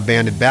put them in my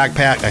banded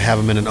backpack. I have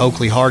them in an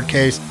Oakley hard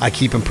case. I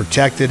keep them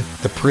protected.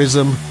 The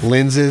prism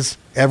lenses,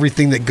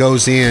 everything that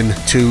goes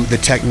into the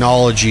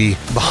technology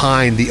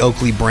behind the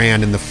Oakley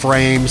brand and the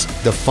frames,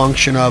 the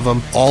function of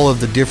them, all of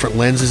the different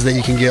lenses that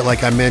you can get,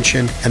 like I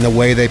mentioned, and the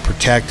way they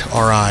protect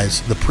our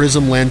eyes. The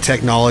Prism lens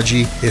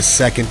technology is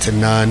second to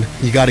none.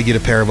 You got to get a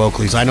pair of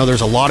Oakleys. I know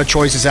there's a lot of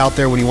choices out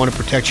there when you want to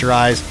protect your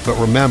eyes, but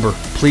remember,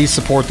 please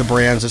support the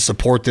brands that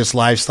support this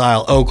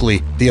lifestyle.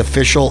 Oakley, the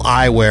official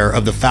eyewear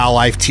of the Fowl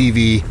Life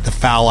TV, the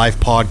Fowl Life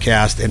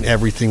podcast, and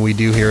everything we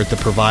do here at the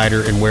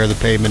provider and where the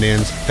pavement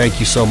ends. Thank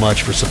you so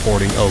much for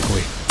supporting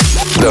Oakley.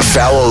 The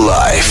Fowl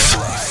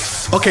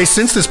Life. Okay,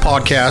 since this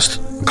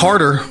podcast,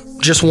 Carter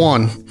just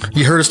won.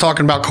 You heard us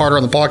talking about Carter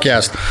on the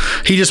podcast.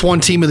 He just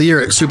won Team of the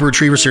Year at Super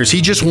Retriever Series. He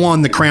just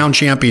won the Crown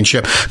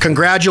Championship.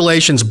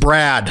 Congratulations,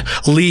 Brad,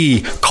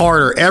 Lee,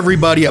 Carter,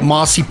 everybody at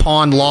Mossy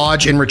Pond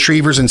Lodge and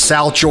Retrievers in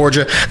South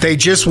Georgia. They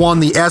just won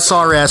the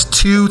SRS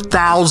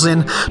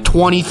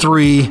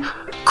 2023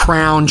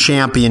 Crown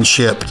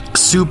Championship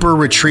Super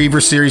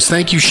Retriever Series.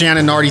 Thank you,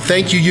 Shannon Nardi.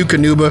 Thank you,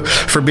 Eukanuba,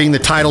 for being the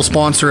title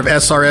sponsor of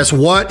SRS.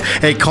 What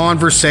a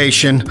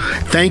conversation.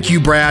 Thank you,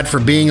 Brad, for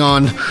being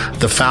on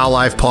the Fowl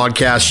Life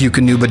podcast,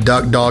 Eukanuba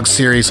Duck Dog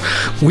Series.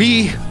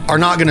 We are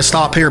not going to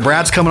stop here.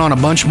 Brad's coming on a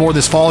bunch more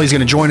this fall. He's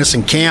going to join us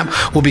in camp.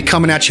 We'll be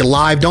coming at you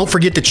live. Don't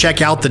forget to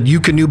check out the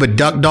Eukanuba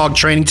Duck Dog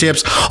training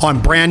tips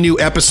on brand new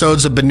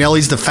episodes of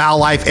Benelli's The Fowl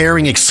Life,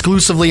 airing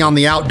exclusively on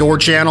the Outdoor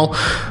Channel.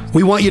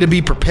 We want you to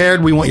be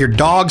prepared. We want your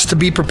dogs to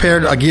be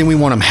prepared. Again, we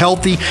want them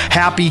healthy,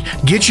 happy.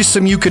 Get you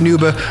some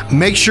Eukanuba.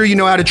 Make sure you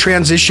know how to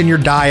transition your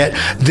diet.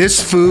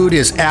 This food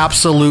is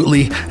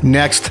absolutely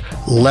next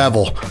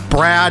level.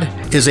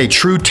 Brad is a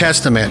true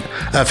testament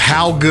of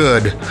how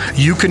good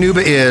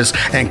Eukanuba is,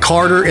 and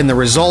Carter and the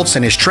results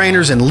and his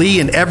trainers and Lee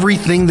and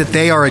everything that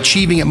they are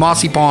achieving at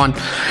Mossy Pond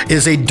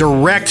is a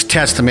direct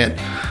testament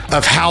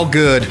of how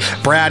good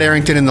Brad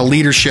Arington and the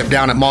leadership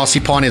down at Mossy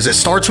Pond is. It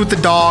starts with the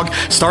dog,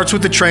 starts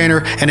with the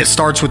trainer, and it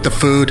starts with the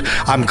food.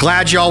 I'm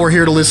glad y'all were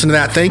here to listen to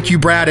that. Thank you,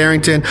 Brad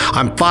Arington.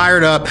 I'm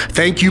fired up.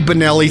 Thank you,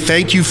 Benelli.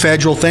 Thank you,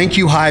 Federal. Thank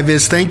you,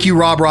 High-Vis. Thank you,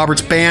 Rob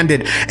Roberts,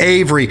 Bandit,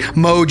 Avery,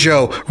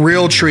 Mojo,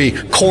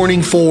 Realtree,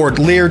 Corning Ford,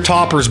 LEER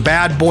Toppers,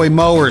 Bad Boy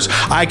Mowers.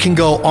 I can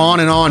go on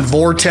and on.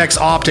 Vortex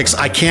Optics.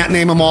 I can't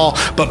name them all,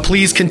 but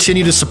please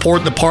continue to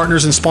support the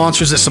partners and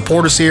sponsors that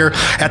support us here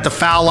at the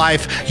Fowl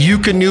Life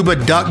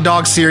Eukanuba Duck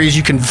Dog Series.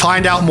 You can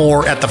find out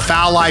more at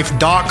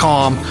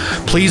thefowllife.com.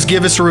 Please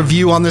give us a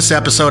review on this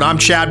episode. I'm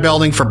Chad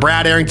Belding for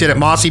Brad Arington at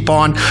Mossy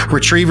Pond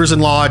Retrievers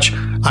and Lodge.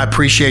 I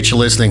appreciate you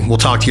listening. We'll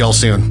talk to y'all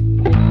soon.